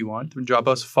follow if you want. Drop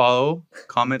us a follow.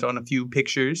 Comment on a few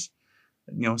pictures.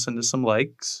 Send us some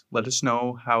likes. Let us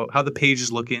know how the page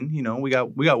is looking. We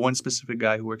got one specific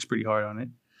guy who works pretty hard on it.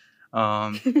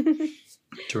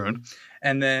 Tarun.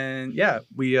 And then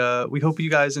we hope you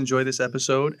guys enjoy this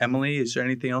episode. Emily, is there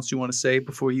anything else you want to say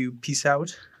before you peace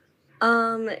out?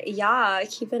 Yeah,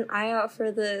 keep an eye out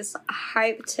for this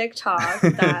hype TikTok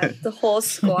that the whole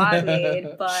squad made.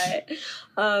 But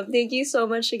thank you so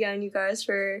much again, you guys,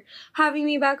 for having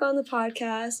me back on the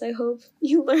podcast. I hope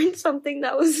you learned something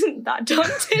that wasn't that dumb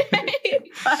today.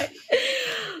 But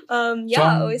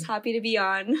Jong. always happy to be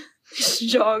on.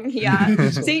 Jong, yeah.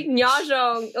 Say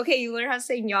nyajong. Okay, you learn how to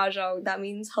say nyajong. That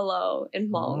means hello in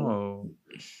Hmong. Oh.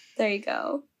 There you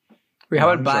go. Wait, how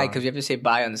about bye? John. Because we have to say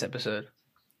bye on this episode.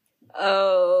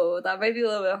 Oh, that might be a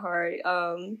little bit hard.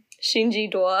 Shinji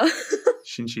Dua.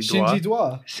 Shinji Shinji Dwa.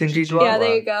 Dwa. Shinji Yeah, Dwa.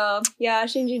 there you go. Yeah,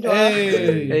 Shinji Dua.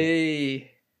 Hey.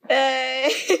 Hey. Hey.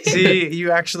 See,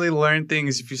 you actually learn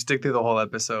things if you stick through the whole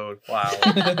episode. Wow.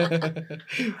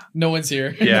 No one's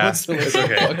here. Yeah, No one's still it's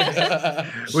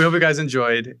listening. We hope you guys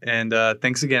enjoyed. And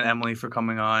thanks again, Emily, for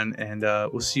coming on. And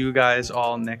we'll see you guys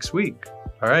all next week.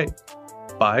 All right.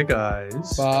 Bye,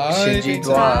 guys. Bye. Shinji Thanks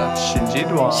Dwa. a lot. Shinji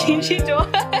Dwa. Shinji Dua.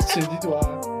 Shinji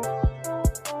Dwa.